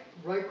right,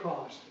 right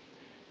cross.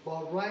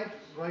 Bob right,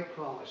 right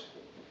cross.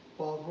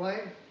 Bob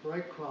right,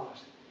 right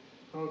cross.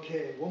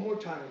 Okay, one more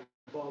time.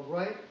 Bob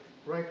right,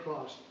 right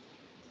cross.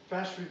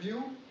 Fast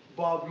review.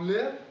 Bob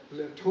left,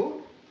 left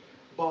hook.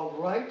 Bob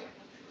right,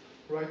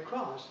 right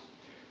cross.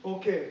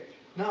 Okay,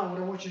 now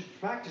what I want you to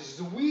practice is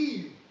the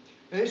weave.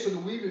 Okay, so the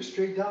weave is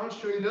straight down,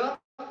 straight up,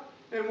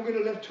 and we're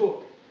going to left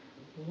hook.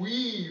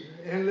 Weave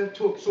and left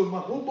hook. So my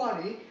whole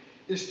body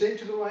is staying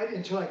to the right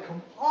until I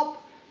come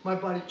up. My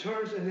body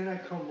turns, and then I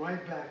come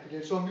right back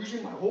again. So I'm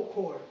using my whole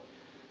core.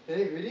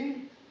 Okay,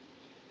 ready?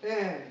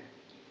 And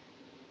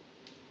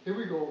here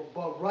we go.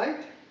 Bob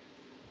right,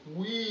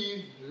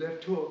 weave,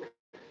 left hook.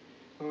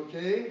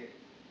 Okay?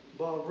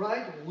 Bob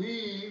right,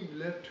 weave,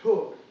 left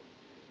hook.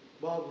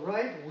 Bob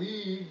right,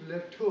 weave,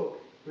 left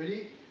hook.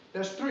 Ready?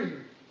 That's 3.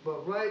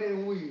 Bob right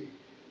and weave.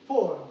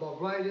 4.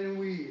 Bob right and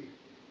weave.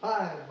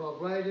 5.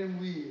 Bob right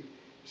and weave.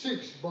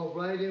 6. Bob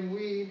right and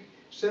weave.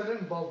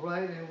 7. Bob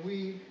right and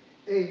weave.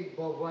 8.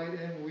 Bob right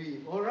and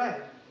weave. All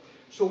right.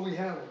 So we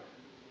have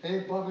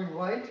bobbing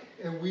right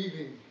and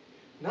weaving.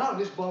 Now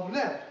let's bob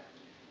left.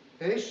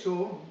 Okay,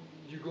 so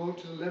you go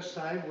to the left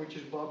side, which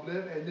is bob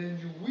left, and then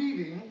you're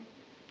weaving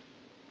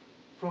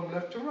from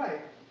left to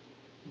right.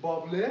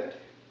 Bob left,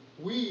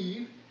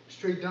 weave,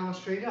 straight down,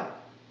 straight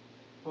up.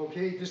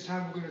 Okay, this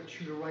time we're going to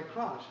shoot a right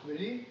cross.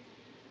 Ready?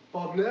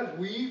 Bob left,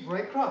 weave,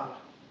 right cross.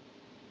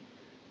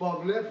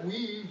 Bob left,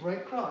 weave,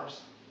 right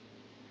cross.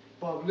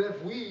 Bob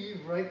left, weave,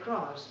 right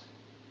cross.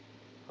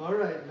 All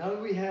right, now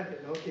that we have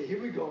it. Okay,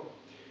 here we go.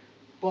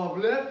 Bob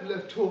left,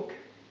 left hook.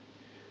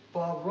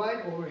 Bob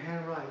right,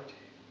 overhand right.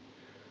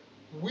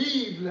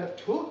 Weave,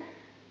 left hook.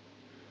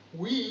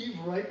 Weave,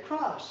 right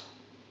cross.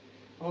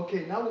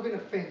 Okay, now we're going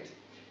to feint.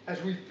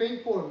 As we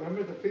feint forward,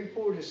 remember the feint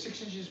forward is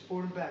 6 inches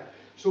forward and back.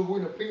 So we're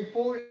going to feint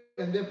forward,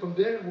 and then from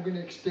there we're going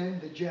to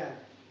extend the jab.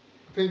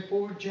 Feint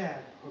forward, jab.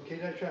 Okay,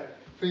 that's right.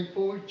 Feint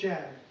forward,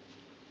 jab.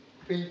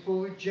 Feint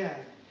forward, jab.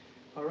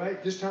 All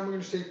right, this time we're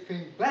going to say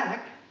feint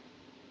back.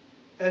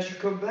 As you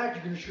come back,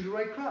 you're going to shoot a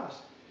right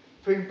cross.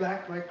 Feint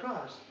back, right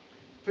cross.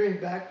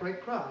 Feint back,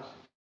 right cross.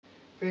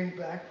 Feint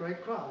back,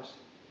 right cross.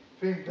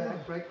 Feint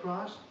back, right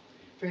cross.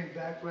 Feint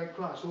back, right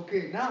cross.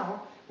 Okay,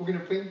 now we're going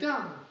to feint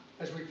down.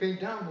 As we feint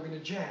down, we're going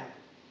to jab.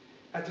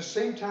 At the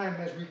same time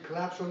as we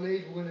collapse our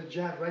legs, we're going to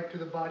jab right to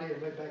the body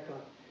and right back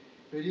up.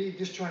 Ready?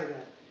 Just try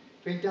that.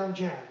 Feint down,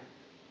 jab.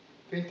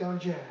 Feint down,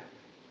 jab.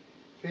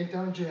 Feint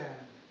down, jab.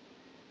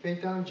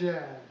 Feint down,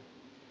 jab.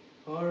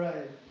 All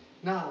right.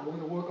 Now, we're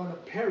going to work on a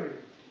parry.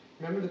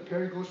 Remember, the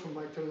parry goes from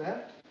right to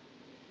left.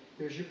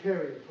 Here's your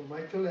parry, from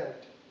right to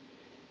left.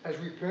 As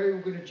we parry,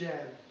 we're going to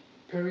jab.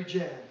 Parry,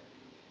 jab.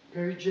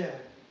 Parry, jab.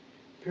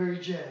 Parry,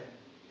 jab.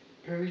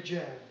 Parry,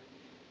 jab.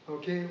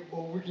 Okay?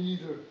 Or we can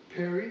either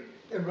parry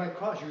and right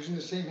cross using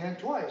the same hand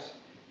twice.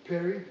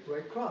 Parry,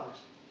 right cross.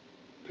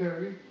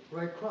 Parry,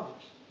 right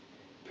cross.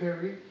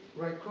 Parry,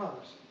 right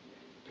cross.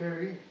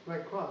 Parry,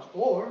 right cross.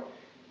 Or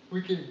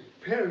we can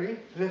parry,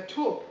 left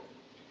hook.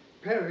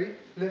 Parry,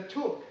 left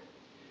hook.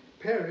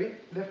 Parry,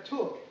 left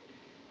hook.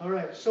 All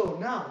right, so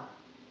now,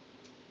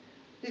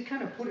 they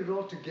kind of put it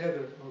all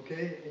together,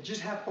 okay? And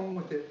just have fun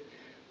with it.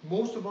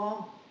 Most of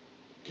all,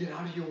 get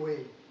out of your way.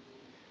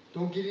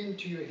 Don't get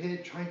into your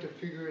head trying to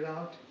figure it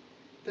out.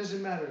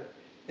 Doesn't matter.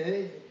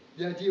 The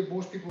idea of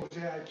most people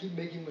say, I keep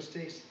making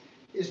mistakes.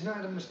 It's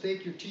not a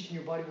mistake. You're teaching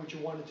your body what you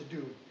want it to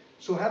do.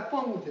 So have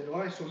fun with it, all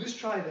right? So let's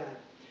try that.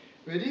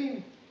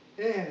 Ready?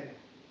 And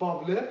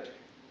bob left,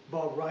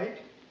 bob right,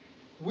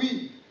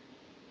 weave,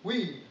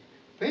 weave,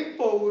 feint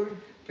forward,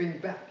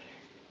 feint back,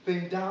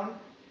 feint down,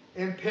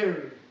 and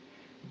parry.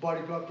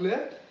 Body block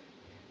left,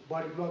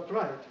 body block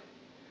right.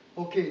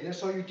 Okay,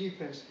 that's all your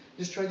defense.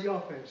 Let's try the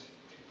offense.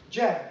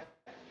 Jab,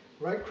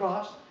 right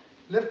cross,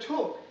 left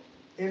hook,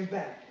 and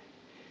back.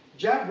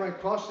 Jab, right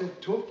cross,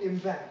 left hook,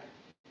 and back.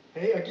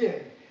 Hey,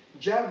 again,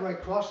 jab,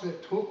 right cross,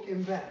 left hook,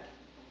 and back.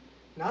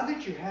 Now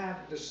that you have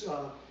this,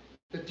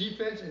 the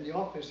defense and the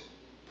offense,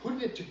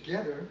 putting it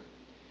together,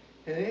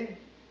 okay,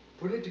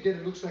 putting it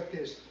together looks like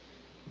this.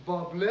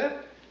 Bob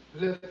left,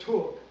 left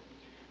hook.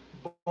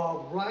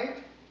 Bob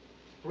right,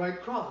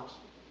 right cross.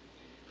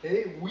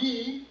 Okay,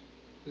 weave,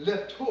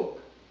 left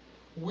hook.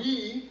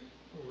 Weave,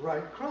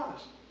 right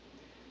cross.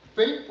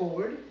 Feint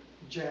forward,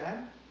 jab.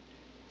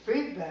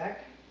 Feint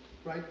back,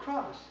 right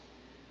cross.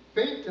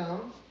 Feint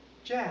down,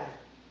 jab.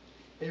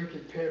 And you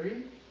can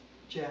parry,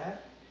 jab,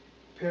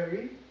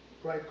 parry,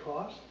 right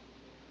cross,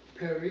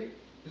 parry,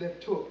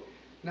 left hook.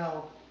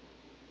 Now,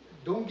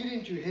 don't get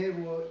into your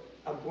head, well,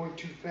 I'm going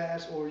too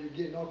fast or you're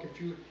getting all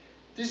confused.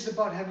 This is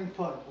about having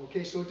fun,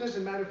 okay? So it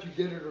doesn't matter if you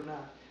get it or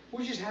not.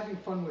 We're just having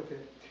fun with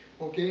it,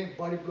 okay?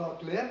 Body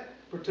block left,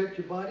 protect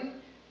your body,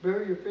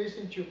 bury your face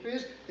into your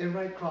fist, and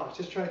right cross.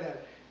 Just try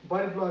that.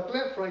 Body block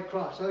left, right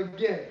cross.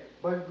 Again.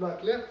 Body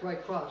block left,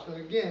 right cross.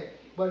 Again.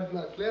 Body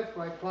block left,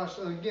 right cross.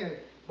 Again.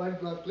 Body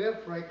block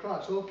left, right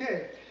cross.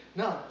 Okay.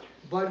 Now,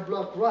 body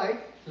block right,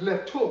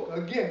 left hook.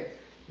 Again.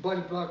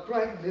 Body block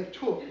right, left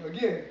hook.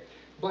 Again.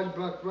 Body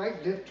block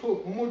right, left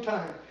hook. One more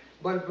time.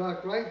 Body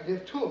block right,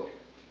 left hook.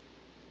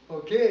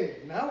 Okay,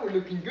 now we're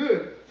looking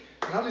good.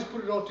 Now let's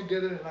put it all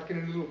together like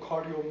in a little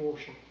cardio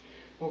motion.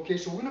 Okay,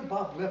 so we're going to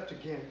bob left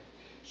again.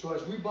 So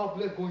as we bob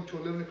left going to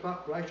 11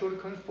 o'clock, right shoulder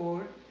comes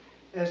forward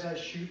as I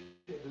shoot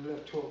the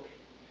left hook.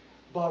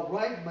 Bob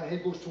right, my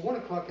head goes to 1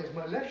 o'clock as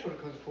my left shoulder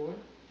comes forward,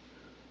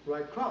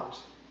 right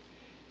cross.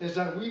 As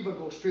I weave, I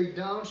go straight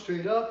down,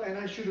 straight up, and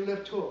I shoot a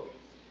left hook.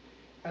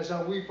 As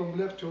I weave from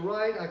left to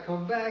right, I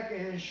come back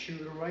and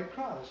shoot a right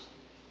cross.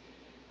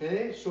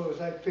 Okay, so as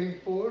I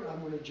feint forward,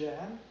 I'm going to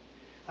jab.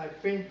 I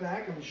feint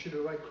back, I'm going to shoot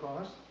a right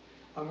cross.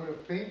 I'm going to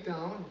feint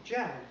down,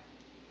 jab.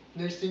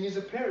 Next thing is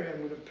a parry. I'm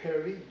going to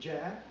parry,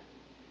 jab.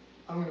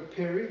 I'm going to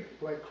parry,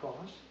 right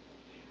cross.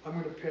 I'm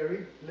going to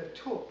parry, left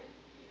hook.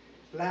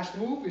 Last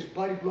move is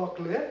body block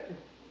left,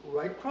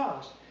 right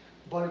cross.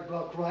 Body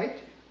block right,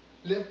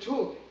 left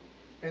hook.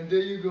 And there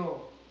you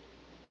go.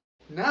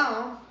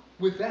 Now,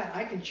 with that,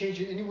 I can change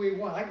it any way I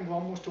want. I can go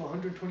almost to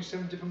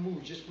 127 different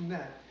moves just from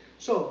that.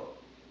 So,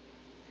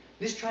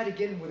 let's try to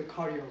get in with a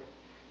cardio.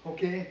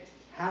 Okay?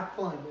 Have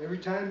fun. Every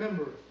time,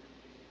 remember,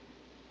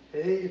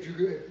 hey, if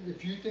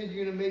you think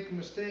you're going to make a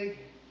mistake,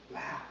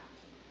 laugh.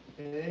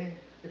 Okay?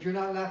 If you're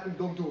not laughing,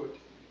 don't do it.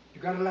 You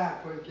got to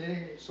laugh,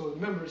 okay? So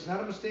remember, it's not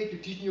a mistake.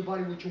 You're teaching your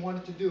body what you want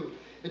it to do.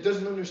 It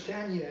doesn't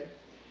understand yet.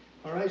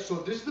 All right? So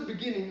this is the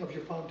beginning of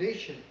your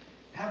foundation.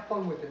 Have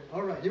fun with it.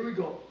 All right, here we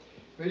go.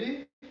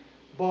 Ready?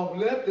 Bob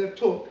left, left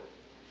hook.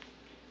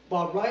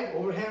 Bob right,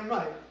 overhand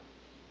right.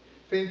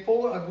 Feint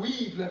forward, I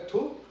weave, left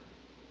hook.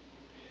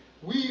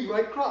 Weave,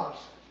 right cross.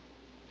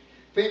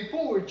 Feint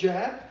forward,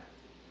 jab.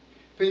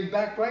 Feint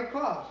back, right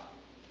cross.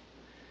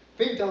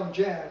 Feint down,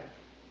 jab.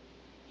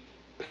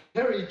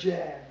 Parry,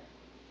 jab.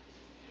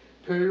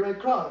 Parry, right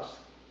cross.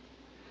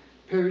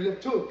 Parry,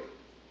 left hook.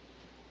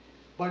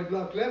 Body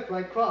block left,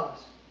 right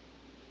cross.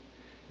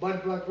 Body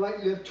block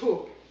right, left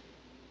hook.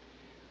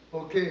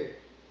 Okay,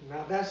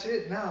 now that's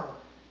it. Now,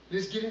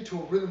 let's get into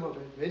a rhythm of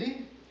it.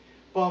 Ready?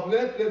 Bob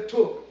left, left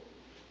hook.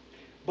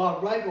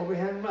 Bob right,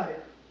 overhand right.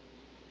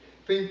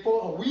 Feint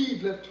forward,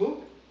 weave, left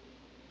hook.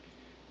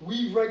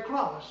 Weave, right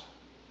cross.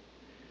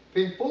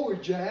 Feint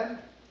forward, jab.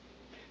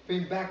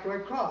 Feint back,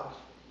 right cross.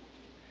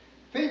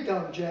 Feint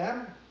down,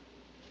 jab.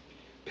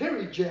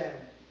 Parry, jab.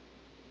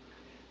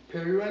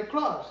 Parry, right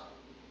cross.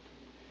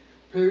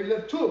 parry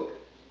left hook,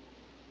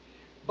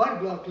 body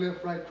block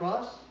left, right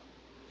cross,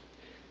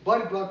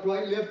 body block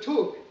right, left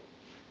hook.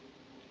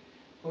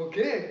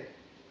 Okay,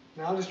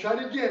 now let's try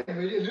it again.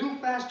 Ready? A little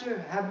faster,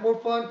 have more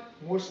fun,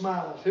 more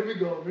smiles. Here we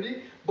go.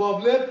 Ready?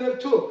 Bob left,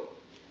 left hook.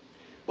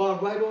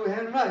 Bob right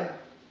overhand right.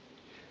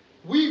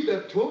 Weave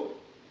left hook.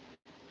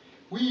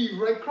 Weave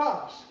right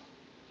cross.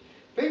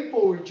 Feint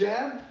forward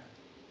jab.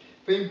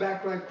 Feint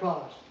back right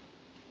cross.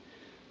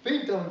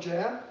 Feint down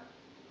jab.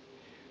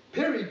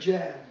 Parry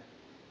jab.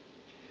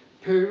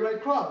 Parry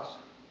right cross.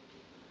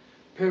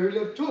 Parry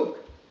left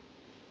hook.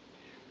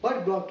 Body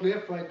block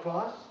left, right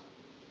cross.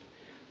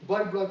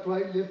 Body block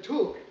right, left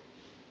hook.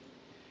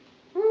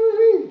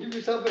 Woo-hoo. Give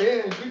yourself a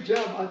hand. Good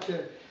job out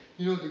there.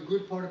 You know, the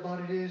good part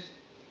about it is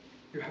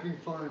you're having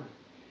fun.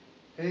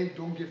 Hey,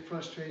 don't get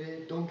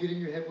frustrated. Don't get in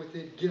your head with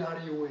it. Get out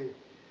of your way.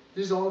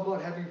 This is all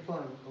about having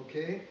fun,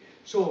 okay?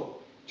 So,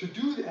 to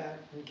do that,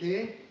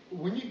 okay,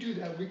 when you do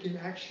that, we can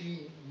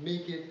actually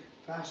make it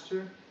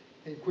faster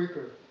and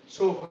quicker.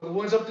 So, for the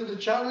ones up to the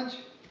challenge,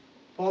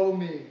 follow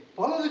me.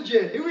 Follow the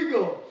jet. Here we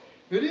go.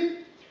 Ready?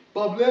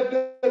 Bob left,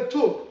 left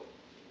hook.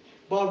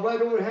 Bob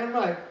right overhand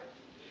right.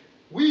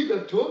 Weave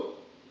left hook.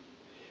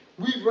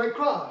 Weave right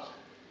cross.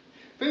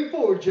 Feint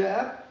forward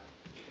jab.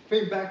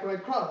 Feint back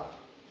right cross.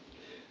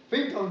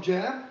 Feint down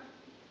jab.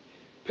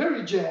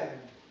 Parry jab.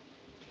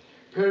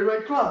 Parry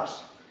right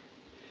cross.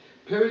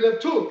 Parry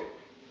left hook.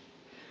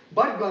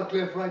 Body block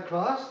left right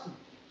cross.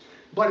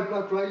 Body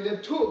block right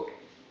left hook.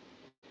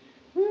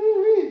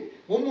 Woo-wee.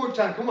 One more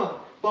time. Come on.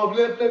 Bob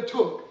left, left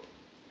hook.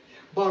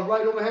 Bob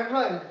right overhand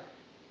right.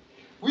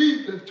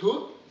 Weave left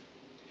hook.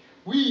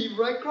 Weave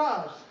right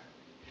cross.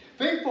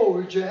 Feint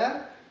forward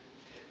jab.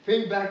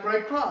 Feint back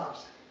right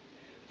cross.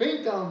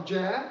 Feint down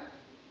jab.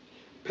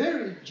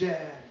 Parry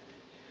jab.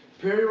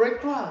 Parry right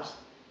cross.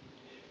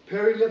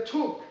 Parry left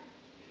hook.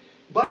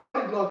 Body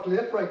block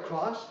left right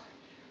cross.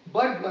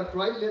 Body block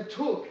right left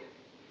hook.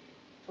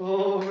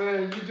 Oh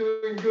man,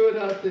 you're doing good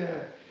out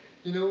there.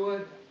 You know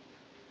what?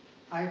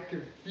 I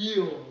can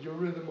feel your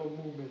rhythm of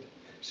movement.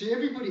 See,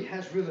 everybody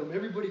has rhythm.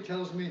 Everybody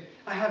tells me,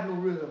 I have no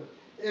rhythm.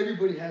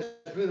 Everybody has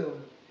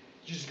rhythm.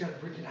 You just got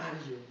to bring it out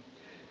of you.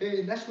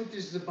 And that's what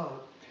this is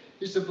about.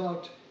 It's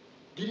about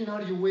getting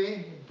out of your way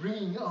and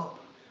bringing up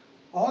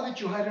all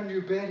that you hide under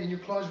your bed in your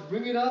closet.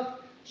 Bring it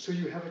up so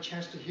you have a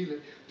chance to heal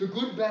it. The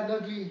good, bad,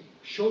 and ugly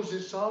shows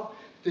itself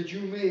that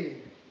you may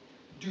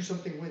do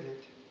something with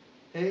it.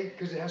 Hey,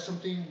 because it has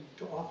something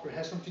to offer. It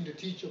has something to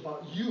teach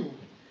about you.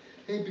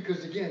 Hey,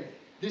 because again,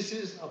 this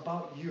is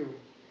about you.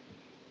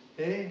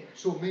 Hey,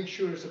 so make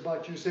sure it's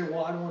about you. Say,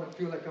 well, I don't want to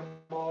feel like I'm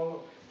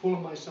all full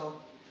of myself.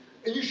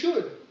 And you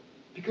should,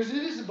 because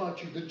it is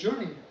about you. The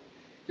journey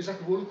is like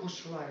a roller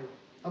coaster ride,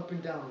 up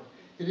and down.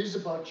 It is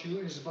about you,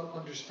 and it's about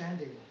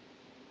understanding.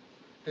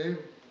 Hey,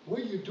 what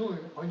are you doing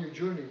on your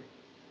journey?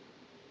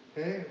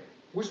 Hey,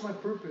 what's my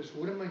purpose?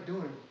 What am I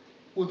doing?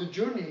 Well, the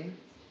journey,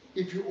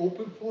 if you're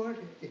open for it,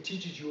 it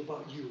teaches you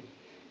about you.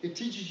 It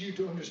teaches you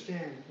to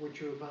understand what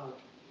you're about.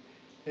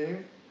 Okay?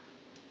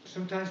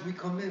 Sometimes we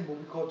come in, what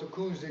we call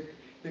cocoons,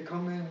 they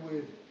come in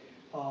with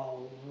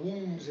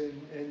wounds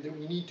and that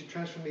we need to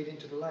transform it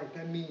into the light.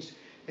 That means,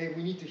 hey,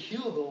 we need to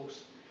heal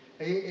those.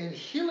 Hey, and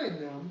healing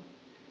them,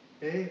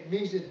 hey,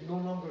 means it no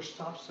longer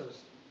stops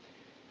us.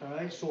 All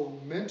right, so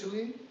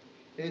mentally,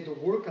 hey, the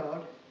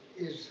workout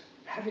is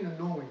having a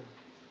knowing.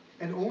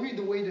 And only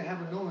the way to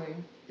have a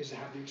knowing is to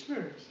have the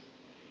experience.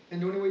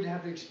 And the only way to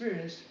have the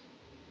experience,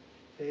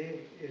 hey,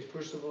 is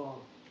first of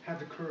all, have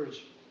the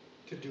courage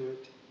to do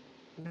it.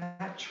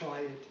 Not try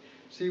it.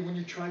 See, when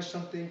you try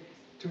something,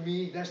 to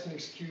me, that's an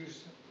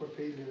excuse for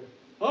failure.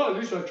 Oh, at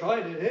least I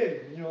tried it.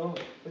 Hey, you know,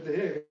 what the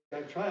heck?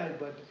 I tried,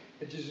 but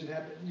it just didn't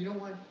happen. You know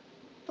what?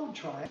 Don't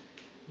try it.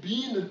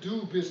 Be in the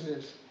do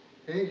business.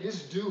 Hey,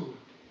 just do.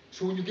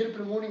 So when you get up in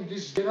the morning,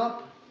 just get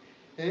up.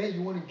 Hey,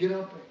 you want to get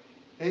up,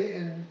 hey,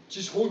 and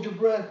just hold your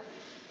breath.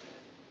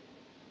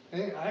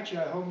 Hey, actually,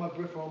 I held my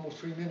breath for almost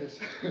 3 minutes.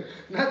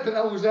 Not that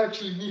I was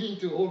actually needing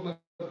to hold my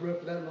breath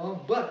for that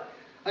long, but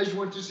I just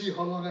want to see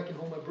how long I can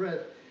hold my breath.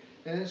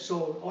 And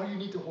so all you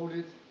need to hold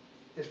it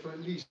is for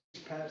at least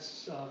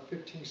past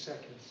 15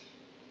 seconds.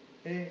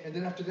 Okay? And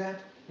then after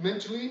that,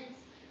 mentally,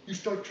 you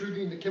start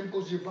triggering the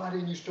chemicals of your body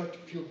and you start to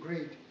feel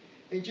great.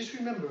 And just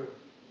remember,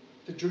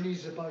 the journey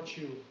is about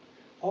you.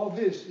 All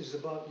this is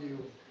about you.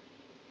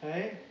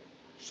 Okay?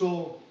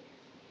 So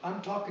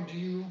I'm talking to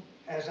you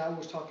as I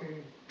was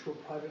talking to a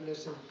private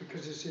lesson,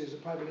 because this is a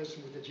private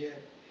lesson with the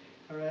jet.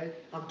 All right?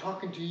 I'm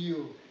talking to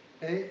you.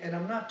 Okay? And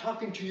I'm not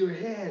talking to your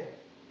head.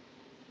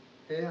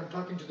 Okay? I'm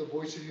talking to the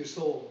voice of your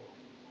soul.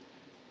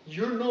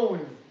 You're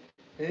knowing.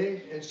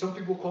 Okay? And some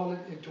people call it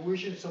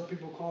intuition. Some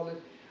people call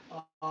it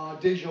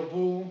deja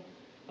vu,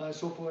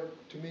 so forth.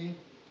 To me,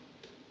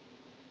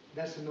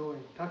 that's a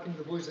knowing. Talking to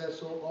the voice of that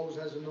soul always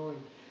has a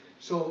knowing.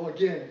 So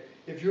again,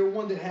 if you're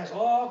one that has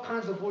all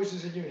kinds of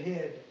voices in your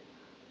head,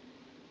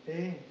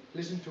 hey,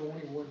 listen to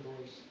only one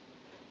voice.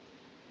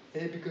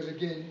 Hey, because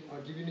again,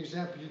 I'll give you an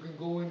example. You can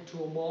go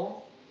into a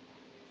mall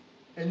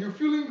and you're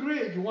feeling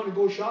great. You want to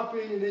go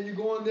shopping, and then you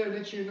go in there, and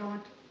next thing you know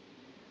it,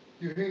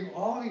 You're hearing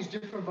all these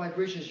different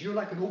vibrations. You're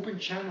like an open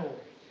channel,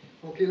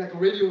 okay, like a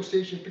radio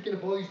station, picking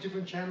up all these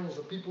different channels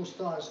of people's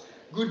thoughts,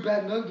 good,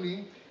 bad, and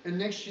ugly. And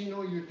next thing you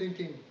know, you're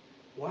thinking,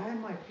 why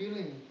am I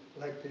feeling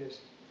like this?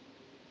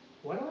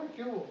 Why do I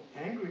feel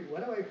angry?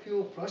 Why do I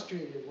feel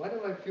frustrated? Why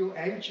do I feel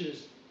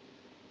anxious?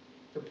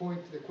 The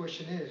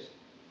question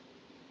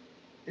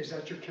is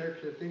that your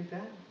character to think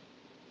that?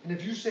 And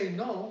if you say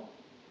no,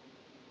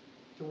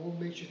 then what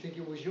makes you think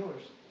it was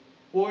yours?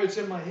 Well, it's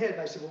in my head.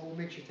 I said, well, what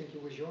makes you think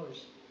it was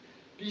yours?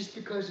 Just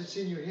because it's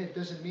in your head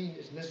doesn't mean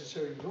it's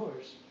necessarily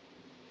yours.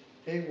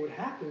 And what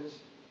happens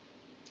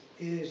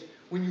is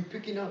when you're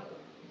picking up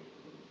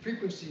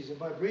frequencies and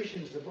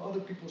vibrations of other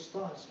people's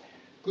thoughts,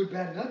 good,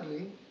 bad, and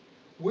ugly,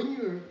 when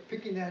you're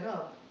picking that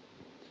up,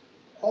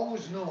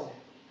 always know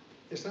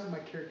it's not my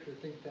character to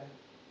think that.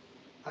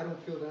 I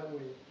don't feel that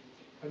way.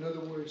 In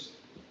other words,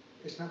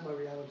 it's not my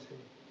reality.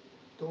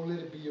 Don't let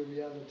it be your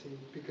reality,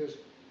 because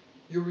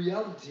your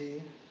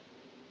reality,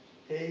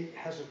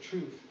 has a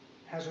truth,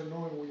 has a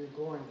knowing where you're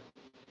going.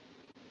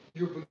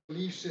 Your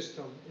belief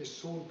system is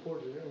so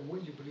important, and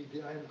what you believe,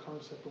 the I am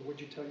concept of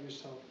what you tell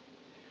yourself.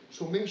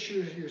 So make sure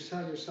you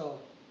tell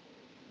yourself,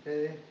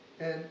 okay?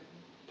 And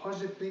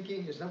positive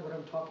thinking is not what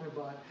I'm talking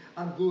about.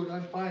 I'm good,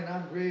 I'm fine,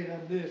 I'm great,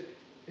 I'm this.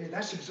 Hey,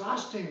 that's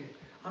exhausting.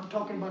 I'm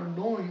talking about a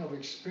knowing of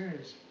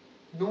experience,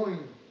 knowing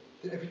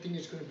that everything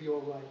is going to be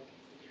all right,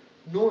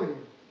 knowing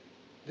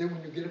that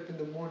when you get up in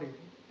the morning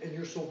and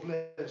you're so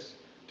blessed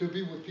to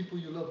be with people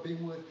you love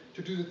being with,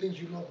 to do the things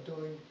you love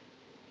doing,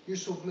 you're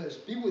so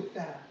blessed. Be with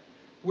that.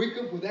 Wake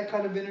up with that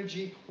kind of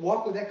energy,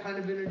 walk with that kind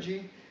of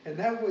energy, and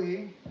that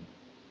way,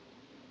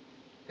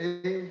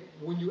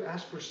 when you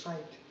ask for sight,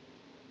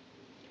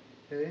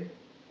 when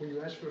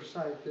you ask for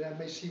sight, that I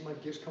may see my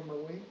gifts come my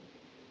way.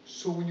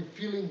 So when you're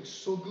feeling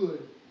so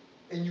good,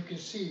 and you can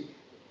see,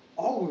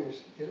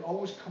 it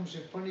always comes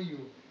in front of you.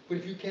 But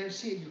if you can't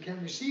see it, you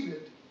can't receive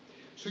it.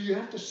 So you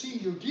have to see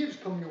your gifts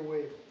come your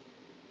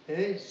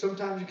way.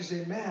 Sometimes you can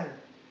say, man,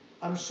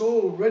 I'm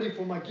so ready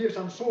for my gifts.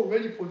 I'm so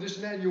ready for this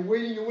and that. You're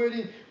waiting.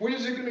 When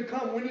is it going to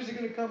come? When is it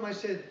going to come? I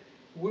said,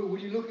 what are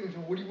you looking for?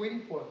 What are you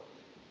waiting for?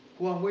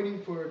 Well, I'm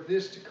waiting for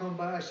this to come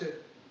by. I said,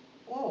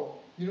 oh,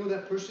 you know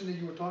that person that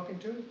you were talking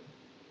to?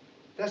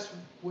 That's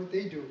what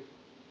they do.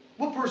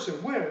 What person?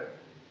 Where?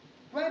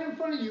 Right in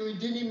front of you. You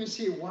didn't even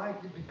see it. Why?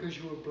 Because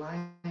you were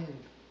blind.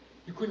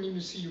 You couldn't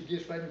even see your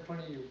gifts right in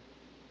front of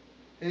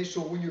you.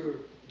 So when you're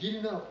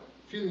getting up,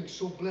 feeling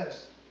so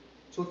blessed,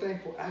 so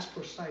thankful, ask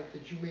for sight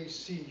that you may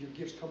see your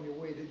gifts come your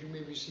way, that you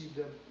may receive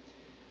them.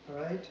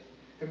 All right?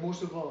 And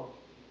most of all,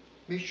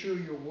 make sure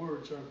your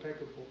words are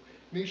impeccable.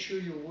 Make sure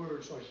your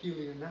words are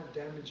healing and not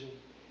damaging.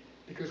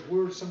 Because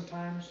words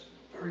sometimes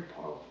very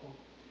powerful.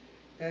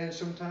 And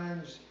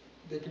sometimes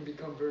they can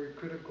become very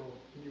critical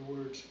in your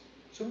words.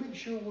 So make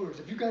sure words.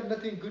 If you got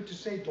nothing good to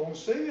say, don't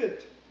say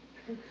it.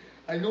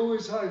 I know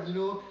it's hard,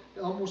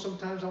 almost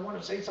sometimes I want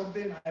to say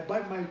something, I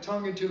bite my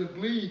tongue until it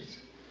bleeds.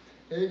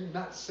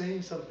 Not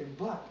saying something,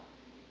 but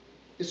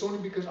it's only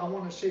because I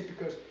want to say it,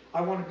 because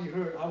I want to be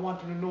heard. I want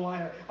them to know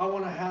I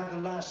want to have the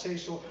last say,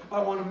 so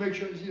I want to make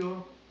sure,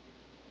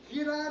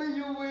 get out of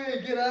your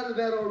way, get out of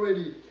that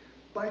already.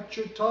 Bite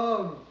your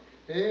tongue.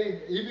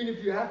 Even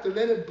if you have to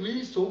let it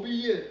bleed, so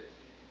be it.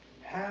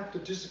 Have the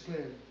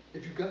discipline.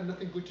 If you've got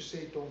nothing good to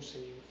say, don't say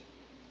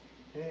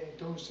it.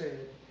 Don't say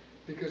it,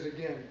 because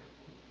again,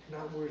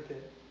 not worth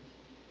it.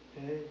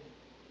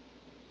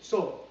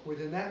 So,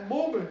 within that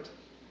moment,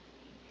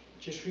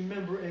 just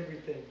remember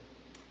everything.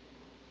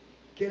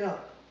 Get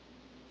up.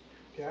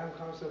 The I am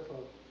concept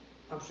of,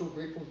 I'm so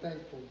grateful and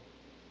thankful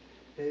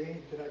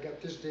that I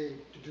got this day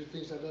to do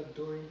things I love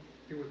doing,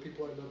 be with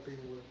people I love being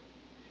with.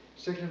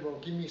 Second of all,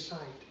 give me sight,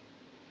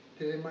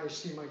 that I might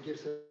see my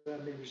gifts, that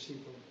I may receive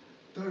them.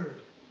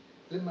 Third,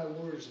 let my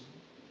words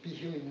be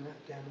healing and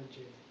not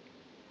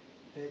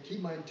damaging.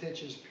 Keep my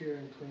intentions pure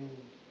and clean.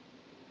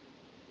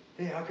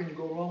 How can you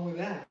go wrong with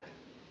that?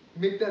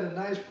 Make that a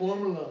nice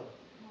formula.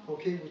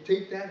 Okay, we'll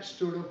take that,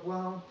 stir it up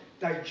well,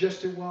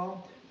 digest it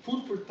well.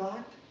 Food for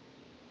thought,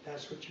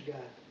 that's what you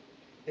got.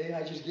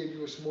 I just gave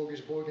you a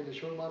smorgasbord in a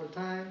short amount of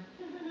time.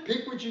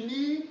 Pick what you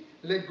need,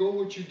 let go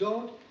what you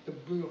don't. The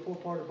beautiful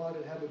part about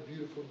it, have a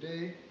beautiful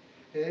day.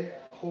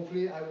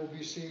 Hopefully I will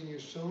be seeing you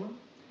soon.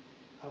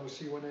 I will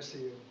see you when I see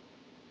you.